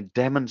becoming a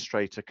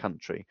demonstrator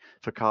country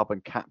for carbon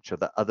capture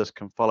that others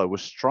can follow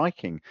was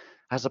striking,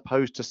 as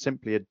opposed to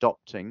simply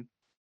adopting,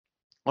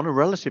 on a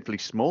relatively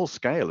small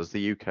scale as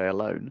the UK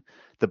alone,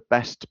 the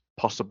best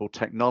possible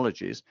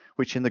technologies,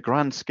 which in the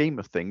grand scheme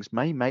of things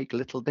may make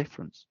little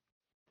difference.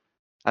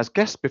 As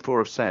guests before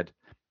have said,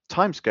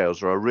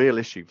 timescales are a real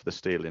issue for the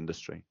steel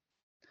industry.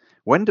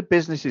 When do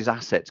businesses'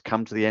 assets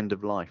come to the end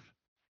of life?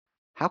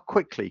 How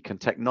quickly can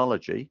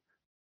technology,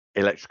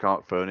 electric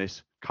arc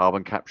furnace,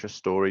 carbon capture,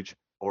 storage,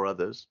 or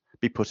others,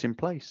 be put in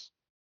place?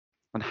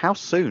 And how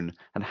soon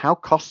and how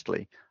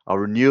costly are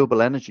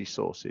renewable energy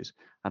sources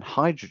and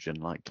hydrogen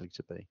likely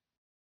to be?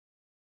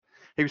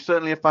 He was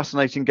certainly a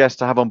fascinating guest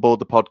to have on board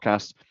the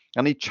podcast,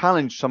 and he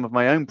challenged some of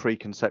my own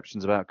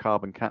preconceptions about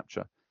carbon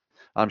capture.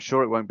 I'm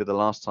sure it won't be the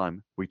last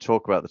time we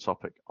talk about the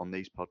topic on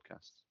these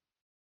podcasts.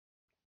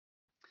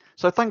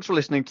 So thanks for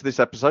listening to this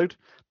episode.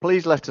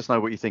 Please let us know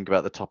what you think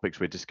about the topics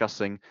we're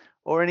discussing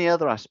or any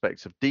other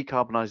aspects of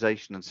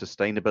decarbonisation and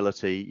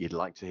sustainability you'd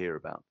like to hear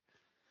about.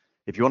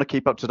 If you want to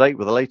keep up to date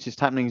with the latest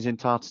happenings in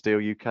Tata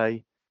Steel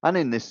UK and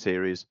in this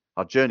series,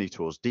 our journey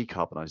towards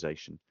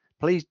decarbonisation,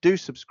 please do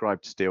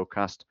subscribe to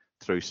Steelcast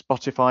through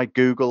Spotify,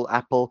 Google,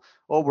 Apple,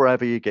 or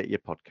wherever you get your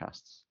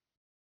podcasts.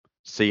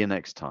 See you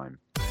next time.